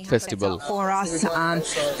সিয়াল ফুড ফেস্টিভ্যাল।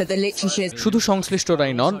 শুধু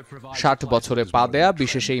সংশ্লিষ্টরাই নন, 60 বছরে পা দেয়া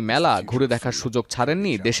বিশেষ এই মেলা ঘুরে দেখার সুযোগ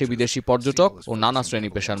ছাড়েননি দেশে বিদেশি পর্যটক ও নানা শ্রেণী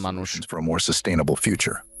পেশার মানুষ।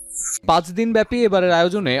 5 দিন ব্যাপী এবারের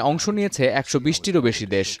আয়োজনে অংশ নিয়েছে 120টিরও বেশি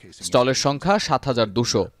দেশ। স্টলের সংখ্যা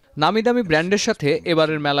 7200। নামি দামি ব্র্যান্ডের সাথে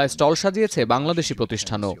এবারের মেলায় স্টল সাজিয়েছে বাংলাদেশি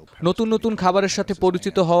প্রতিষ্ঠানও। নতুন নতুন খাবারের সাথে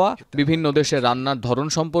পরিচিত হওয়া, বিভিন্ন দেশের রান্নার ধরন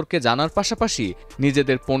সম্পর্কে জানার পাশাপাশি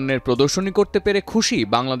নিজেদের পণ্যের প্রদর্শনী করতে পেরে খুশি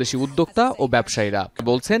বাংলাদেশি উদ্যোক্তা ও ব্যবসায়ীরা।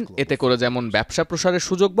 বলছেন, এতে করে যেমন ব্যবসা প্রসারের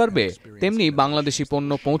সুযোগ বাড়বে, তেমনি বাংলাদেশি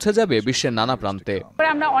পণ্য পৌঁছে যাবে বিশ্বের নানা প্রান্তে।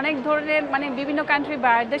 আমরা অনেক ধরনের বিভিন্ন কান্ট্রি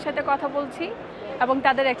বায়ারদের সাথে কথা বলছি এবং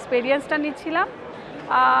তাদের এক্সপেরিয়েন্সটা নিচ্ছিলাম।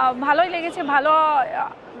 ভালোই লেগেছে, ভালো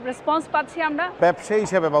রেসপন্স পাচ্ছি আমরা। ব্যবসায়ী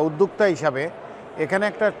হিসাবে বা উদ্যোক্তা হিসাবে এখানে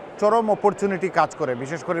একটা চরম অপরচুনিটি কাজ করে।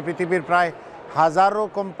 বিশেষ করে পৃথিবীর প্রায় হাজারো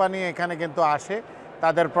কোম্পানি এখানে কিন্তু আসে,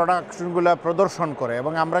 তাদের প্রোডাকশনগুলো প্রদর্শন করে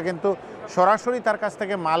এবং আমরা কিন্তু সরাসরি তার কাছ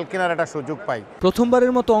থেকে মাল কেনার একটা সুযোগ পাই।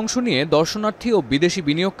 প্রথমবারের মতো অংশ নিয়ে দর্শনার্থী ও বিদেশি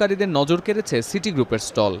বিনিয়োগকারীদের নজর কেড়েছে সিটি গ্রুপের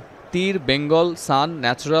স্টল। তীর, বেঙ্গল, সান,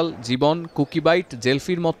 ন্যাচারাল, জীবন, কুকিবাইট,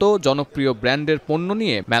 জেলফির মতো জনপ্রিয় ব্র্যান্ডের পণ্য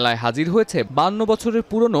নিয়ে মেলায় হাজির হয়েছে 52 বছরের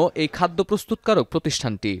পুরনো এই খাদ্য প্রস্তুতকারক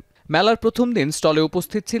প্রতিষ্ঠানটি। মেলার প্রথম দিন স্টলে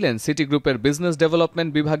উপস্থিত ছিলেন সিটি গ্রুপের বিজনেস ডেভেলপমেন্ট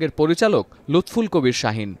বিভাগের পরিচালক লুৎফুল কবির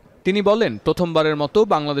শাহিন। তিনি বলেন, প্রথমবারের মতো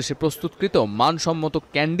বাংলাদেশে প্রস্তুতকৃত মানসম্মত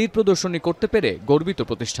ক্যান্ডির প্রদর্শনী করতে পেরে গর্বিত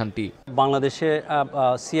প্রতিষ্ঠানটি। বাংলাদেশে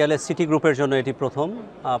সিএলএস সিটি গ্রুপের জন্য এটি প্রথম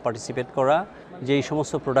পার্টিসিপেট করা। যেই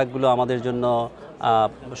সমস্ত প্রোডাক্টগুলো আমাদের জন্য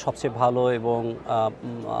সবচেয়ে ভালো এবং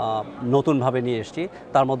নতুনভাবে নিয়ে এসেছি,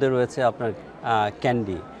 তার মধ্যে রয়েছে আপনার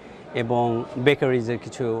ক্যান্ডি এবং বেকারিজের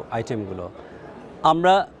কিছু আইটেমগুলো।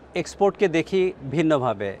 আমরা এক্সপোর্টকে দেখি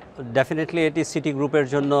ভিন্নভাবে। ডেফিনেটলি এটি সিটি গ্রুপের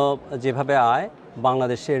জন্য যেভাবে আয়,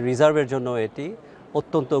 বাংলাদেশের রিজার্ভের জন্য এটি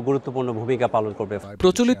অত্যন্ত গুরুত্বপূর্ণ ভূমিকা পালন করবে।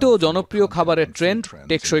 প্রচলিত ও জনপ্রিয় খাবারের ট্রেন্ড,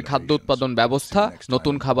 টেকসই খাদ্য উৎপাদন ব্যবস্থা,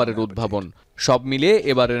 নতুন খাবারের উদ্ভাবন, সব মিলিয়ে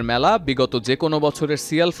এবারের মেলা বিগত যে কোনো বছরের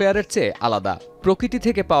সিয়াল ফেয়ারের চেয়ে আলাদা। প্রকৃতি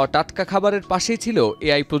থেকে পাওয়া টাটকা খাবারের পাশেই ছিল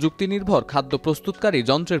এআই প্রযুক্তি নির্ভর খাদ্য প্রস্তুতকারী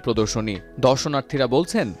যন্ত্রের প্রদর্শনী। দর্শনার্থীরা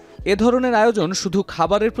বলছেন, এ ধরনের আয়োজন শুধু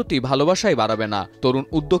খাবারের প্রতি ভালোবাসাই বাড়াবে না, তরুণ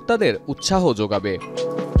উদ্যোক্তাদের উৎসাহ যোগাবে।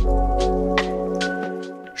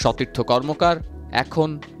 সতীর্থ কর্মকার, এখন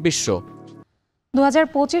বিশ্ব।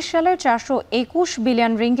 2025 সালের 421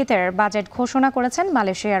 বিলিয়ন রিঙ্গিতের বাজেট ঘোষণা করেছেন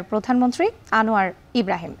মালয়েশিয়ার প্রধানমন্ত্রী আনোয়ার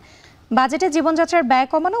ইব্রাহিম। বাজেটে জীবনযাত্রার ব্যয়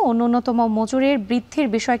কমানো ও ন্যূনতম মজুরির বৃদ্ধির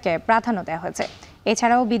বিষয়কে প্রাধান্য দেওয়া হয়েছে।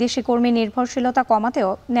 এছাড়াও বিদেশি কর্মী নির্ভরশীলতা কমাতেও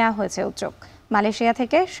নেওয়া হয়েছে উদ্যোগ। মালয়েশিয়া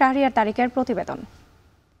থেকে শাহরিয়ার তারিকের প্রতিবেদন।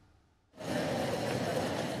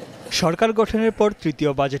 সরকার গঠনের পর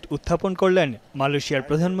তৃতীয় বাজেট উত্থাপন করলেন মালয়েশিয়ার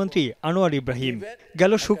প্রধানমন্ত্রী আনোয়ার ইব্রাহিম।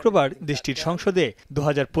 গেল শুক্রবার দেশটির সংসদে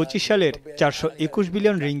 2025 সালের 421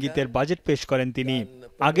 বিলিয়ন রিঙ্গিতের বাজেট পেশ করেন তিনি।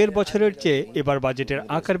 আগের বছরের চেয়ে এবার বাজেটের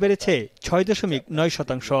আকার বেড়েছে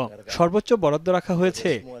 6.9%। সর্বোচ্চ বরাদ্দ রাখা হয়েছে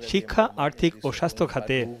শিক্ষা, আর্থিক ও স্বাস্থ্য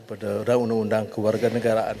খাতে।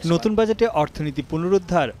 নতুন বাজেটে অর্থনীতি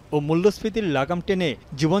পুনরুদ্ধার ও মূল্যস্ফীতির লাগাম টেনে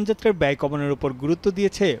জীবনযাত্রার ব্যয় কমানোর উপর গুরুত্ব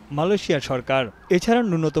দিয়েছে মালয়েশিয়ার সরকার। এছাড়া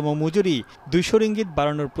ন্যূনতম মজুরি 200 রিঙ্গিত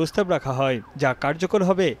বাড়ানোর প্রস্তাব রাখা হয়, যা কার্যকর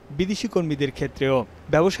হবে বিদেশি কর্মীদের ক্ষেত্রেও।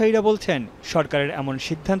 ব্যবসায়ীরা বলছেন, সরকারের এমন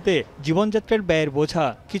সিদ্ধান্তে জীবনযাত্রার ব্যয়ের বোঝা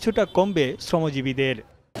কিছুটা কমবে শ্রমজীবীদের।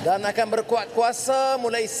 Dan akan berkuat kuasa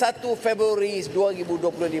mulai 1 Februari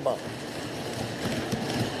 2025.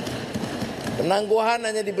 Penangguhan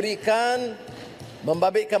hanya diberikan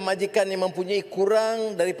membabitkan majikan yang mempunyai kurang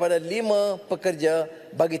daripada 5 pekerja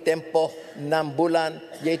bagi tempoh 6 bulan,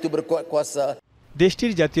 iaitu berkuat kuasa।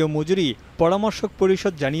 দেশটির জাতীয় মজুরি পরামর্শক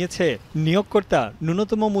পরিষদ জানিয়েছে, নিয়োগকর্তা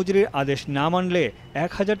ন্যূনতম মজুরির আদেশ না মানলে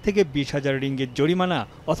 1000 থেকে 20,000 রিঙ্গিত জরিমানা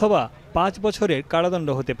অথবা 5 বছরের কারাদণ্ড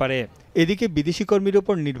হতে পারে। এদিকে বিদেশি কর্মীর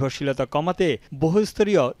উপর নির্ভরশীলতা কমাতে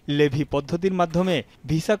বহুস্তরীয় লেভি পদ্ধতির মাধ্যমে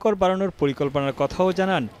ভিসা কর বাড়ানোর পরিকল্পনার কথাও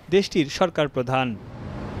জানান দেশটির সরকার প্রধান।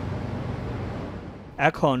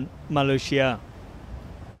 এখন মালয়েশিয়া।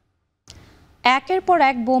 একের পর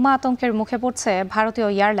এক বোমা আতঙ্কের মুখে পড়ছে ভারতীয়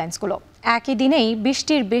এয়ারলাইন্সগুলো। একই দিনেই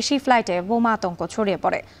 20টির বেশি ফ্লাইটে বোমা আতঙ্ক ছড়িয়ে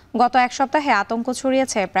পড়ে। গত এক সপ্তাহে আতঙ্ক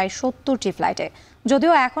ছড়িয়েছে প্রায় 70টি ফ্লাইটে,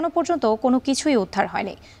 যদিও এখনো পর্যন্ত কোনো কিছুই উদ্ধার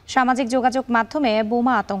হয়নি। সামাজিক যোগাযোগ মাধ্যমে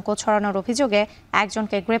বোমা আতঙ্ক ছড়ানোর অভিযোগে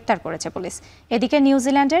একজনকে গ্রেপ্তার করেছে পুলিশ। এদিকে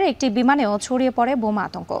নিউজিল্যান্ডের একটি বিমানেও ছড়িয়ে পড়ে বোমা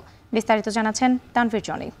আতঙ্ক। বিস্তারিত জানাচ্ছেন তানভীর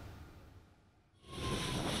জনি।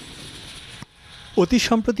 অতি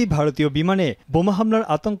সম্প্রতি ভারতীয় বিমানে বোমা হামলার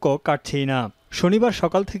আতঙ্ক কাটছেই না। শনিবার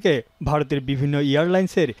সকাল থেকে ভারতের বিভিন্ন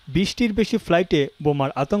এয়ারলাইন্সের 20টির বেশি ফ্লাইটে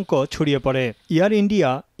বোমার আতঙ্ক ছড়িয়ে পড়ে। Air India,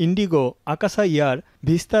 Indigo, আকাশা air,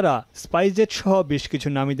 Vistara, SpiceJet সহ বেশ কিছু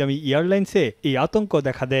নামিদামি এয়ারলাইন্সে এই আতঙ্ক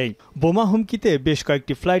দেখা দেয়। বোমা হুমকিতে বেশ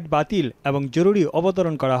কয়েকটি ফ্লাইট বাতিল এবং জরুরি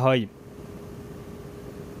অবতরণ করা হয়।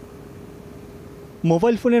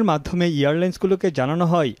 মোবাইল ফোনের মাধ্যমে এয়ারলাইন্সগুলোকে জানানো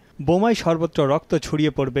হয়, বোমায় সর্বত্র রক্ত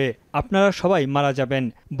ছড়িয়ে পড়বে, আপনারা সবাই মারা যাবেন,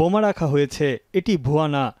 বোমা রাখা হয়েছে, এটি ভুয়া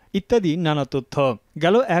না, ইত্যাদি নানা তথ্য।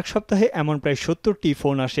 গেল এক সপ্তাহে এমন প্রায় 70টি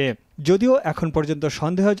ফোন আসে, যদিও এখন পর্যন্ত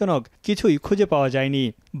সন্দেহজনক কিছুই খুঁজে পাওয়া যায়নি।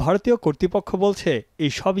 ভারতীয় কর্তৃপক্ষ বলছে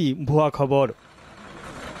এই সবই ভুয়া খবর।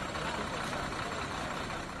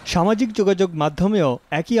 সামাজিক যোগাযোগ মাধ্যমেও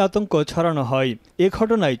একই আতঙ্ক ছড়ানো হয়। এ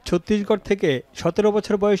ঘটনায় ছত্তিশগড় থেকে 17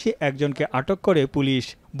 বছর বয়সী একজনকে আটক করে পুলিশ।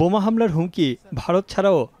 বোমা হামলার হুমকি ভারত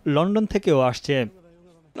ছাড়াও লন্ডন থেকেও আসছে।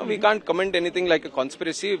 No, we can't comment anything like a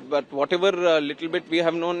conspiracy, but whatever little bit we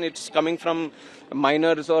have known, it's coming from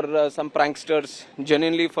minors or some pranksters.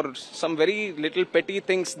 Genuinely, for some very little petty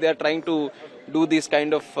things, they are trying to do these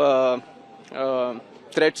kind of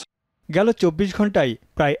threats. গেল 24 ঘন্টায়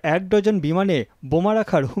প্রায় 1 dozen বিমানে বোমা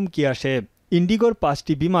রাখার হুমকি আসে। ইন্ডিগোর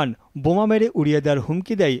 5টি বিমান বোমা মেরে উড়িয়ে দেওয়ার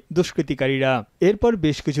হুমকি দেয় দুষ্কৃতিকারীরা। এরপর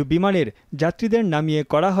বেশ কিছু বিমানের যাত্রীদের নামিয়ে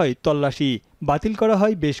করা হয় তল্লাশি, বাতিল করা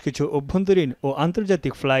হয় বেশ কিছু অভ্যন্তরীণ ও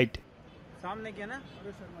আন্তর্জাতিক ফ্লাইট।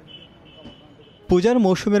 পূজার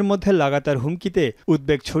মৌসুমের মধ্যে লাগাতার হুমকিতে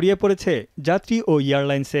উদ্বেগ ছড়িয়ে পড়েছে যাত্রী ও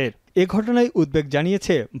এয়ারলাইন্সের। এ ঘটনায় উদ্বেগ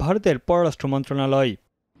জানিয়েছে ভারতের পররাষ্ট্র মন্ত্রণালয়।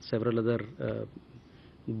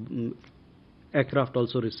 Aircraft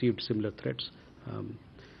also received similar threats.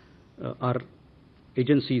 Our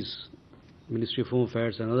agencies, Ministry of Home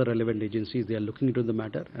Affairs and other relevant agencies, they are looking into the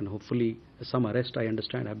matter, and hopefully some arrests, I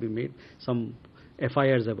understand, have been made. Some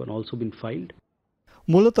FIRs have also been filed.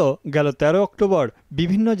 মূলত গেল 13 October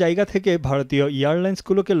বিভিন্ন জায়গা থেকে ভারতীয়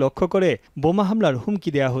এয়ারলাইন্সগুলোকে লক্ষ্য করে বোমা হামলার হুমকি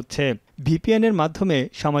দেওয়া হচ্ছে। ভিপিএনের মাধ্যমে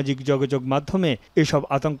সামাজিক যোগাযোগ মাধ্যমে এসব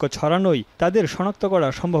আতঙ্ক ছড়ানোই তাদের শনাক্ত করা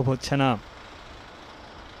সম্ভব হচ্ছে না।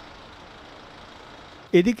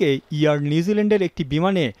 এদিকে এয়ার নিউজিল্যান্ডের একটি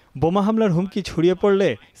বিমানে বোমা হামলার হুমকি ছড়িয়ে পড়লে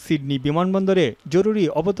সিডনি বিমানবন্দরে জরুরি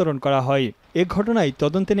অবতরণ করা হয়। এ ঘটনায়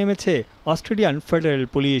তদন্তে নেমেছে অস্ট্রেলিয়ান ফেডারেল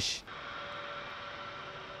পুলিশ।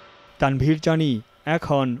 তানভীর জানি,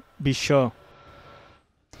 এখন বিশ্ব।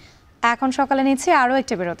 এখন সকালে নিচ্ছে আরও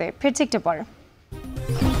একটা বিরতি, ফিরছি একটু পর।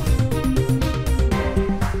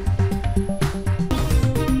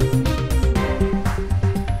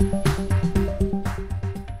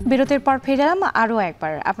 বিরতির পর ফিরলাম আরও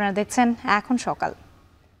একবার। আপনারা দেখছেন এখন সকাল।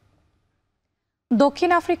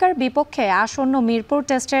 দক্ষিণ আফ্রিকার বিপক্ষে আসন্ন মিরপুর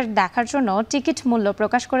টেস্টের দেখার জন্য টিকিট মূল্য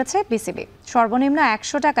প্রকাশ করেছে বিসিবি। সর্বনিম্ন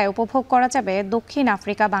 100 টাকায় উপভোগ করা যাবে দক্ষিণ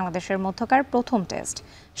আফ্রিকা বাংলাদেশের মধ্যকার প্রথম টেস্ট।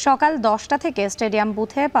 সকাল 10টা থেকে স্টেডিয়াম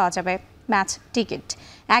বুথে পাওয়া যাবে ম্যাচ টিকিট।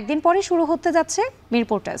 একদিন পরে শুরু হতে যাচ্ছে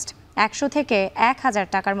মিরপুর টেস্ট। 100 থেকে 1000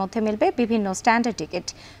 টাকার মধ্যে মিলবে বিভিন্ন স্ট্যান্ডার্ড টিকিট।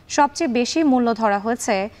 সবচেয়ে বেশি মূল্য ধরা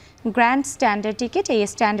হয়েছে গ্র্যান্ড স্ট্যান্ডার্ড টিকিট। এই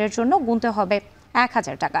স্ট্যান্ডের জন্য গুনতে হবে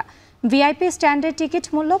 1000 টাকা। ভিআইপি স্ট্যান্ডার্ড টিকিট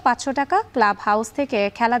মূল্য 500 টাকা। ক্লাব হাউস থেকে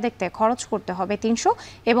খেলা দেখতে খরচ করতে হবে 300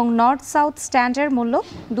 এবং নর্থ সাউথ স্ট্যান্ডের মূল্য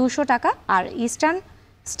 200 টাকা। আর ইস্টার্ন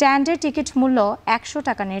স্ট্যান্ডের টিকিট মূল্য 100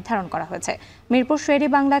 টাকা নির্ধারণ করা হয়েছে। মিরপুর শেরি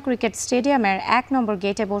বাংলা ক্রিকেট স্টেডিয়ামের 1 নম্বর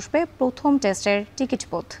গেটে বসবে প্রথম টেস্টের টিকিট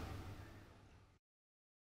বুথ।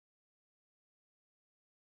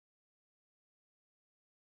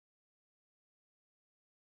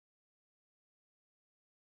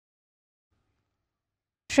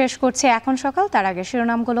 শেষ করছে এখন সকাল, তার আগে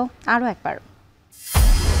শিরোনামগুলো আরও একবার।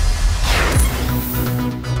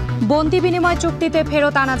 বন্দি বিনিময় চুক্তিতে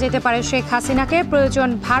ফেরত আনা যেতে পারে শেখ হাসিনাকে, প্রয়োজন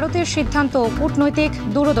ভারতের সিদ্ধান্ত কূটনৈতিক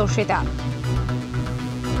দূরদর্শিতা।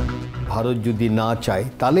 ভারত যদি না চায়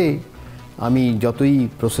তাহলে আমি যতই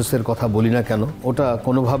প্রসেসের কথা বলি না কেন ওটা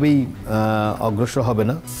কোনোভাবেই অগ্রসর হবে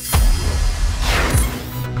না।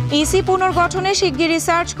 ইসি পুনর্গঠনে শিগগিরই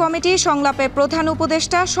রিসার্চ কমিটি, সংলাপে প্রধান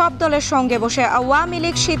উপদেষ্টা, সব দলের সঙ্গে বসে আওয়ামী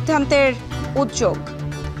লীগ সিদ্ধান্তের উদ্যোগ।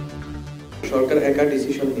 সরকার একা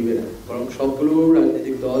ডিসিশন দিবে না, বরং সবগুলো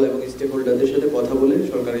রাজনৈতিক দল এবং স্টেক হোল্ডারদের সাথে কথা বলে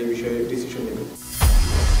সরকার এই বিষয়ে ডিসিশন নেবে।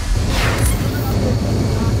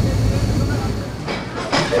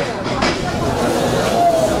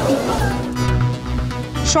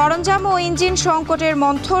 সরঞ্জাম ও ইঞ্জিন সংকটের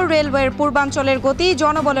মন্থর, রেলওয়ের পূর্বাঞ্চলের গতি,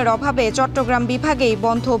 জনবলের অভাবে চট্টগ্রাম বিভাগেই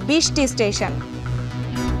বন্ধ 20টি স্টেশন।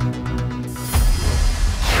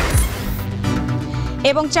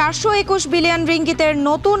 এবং 421 বিলিয়ন রিঙ্গিতের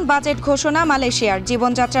নতুন বাজেট ঘোষণা মালয়েশিয়ার,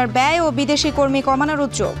 জীবনযাত্রার ব্যয় ও বিদেশি কর্মী কমানোর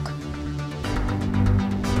উদ্যোগ।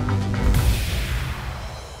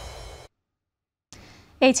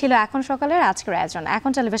 এই ছিল এখন সকালের আজকের আয়োজন।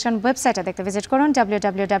 এখন টেলিভিশন ওয়েবসাইটে দেখতে ভিজিট করুন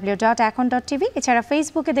www.ekhon.tv। এছাড়া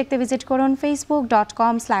ফেসবুকে দেখতে ভিজিট করুন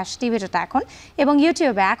facebook.com/tv.ekhon এবং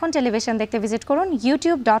ইউটিউবে এখন টেলিভিশন দেখতে ভিজিট করুন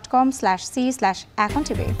youtube.com/c/ekhon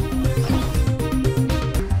tv।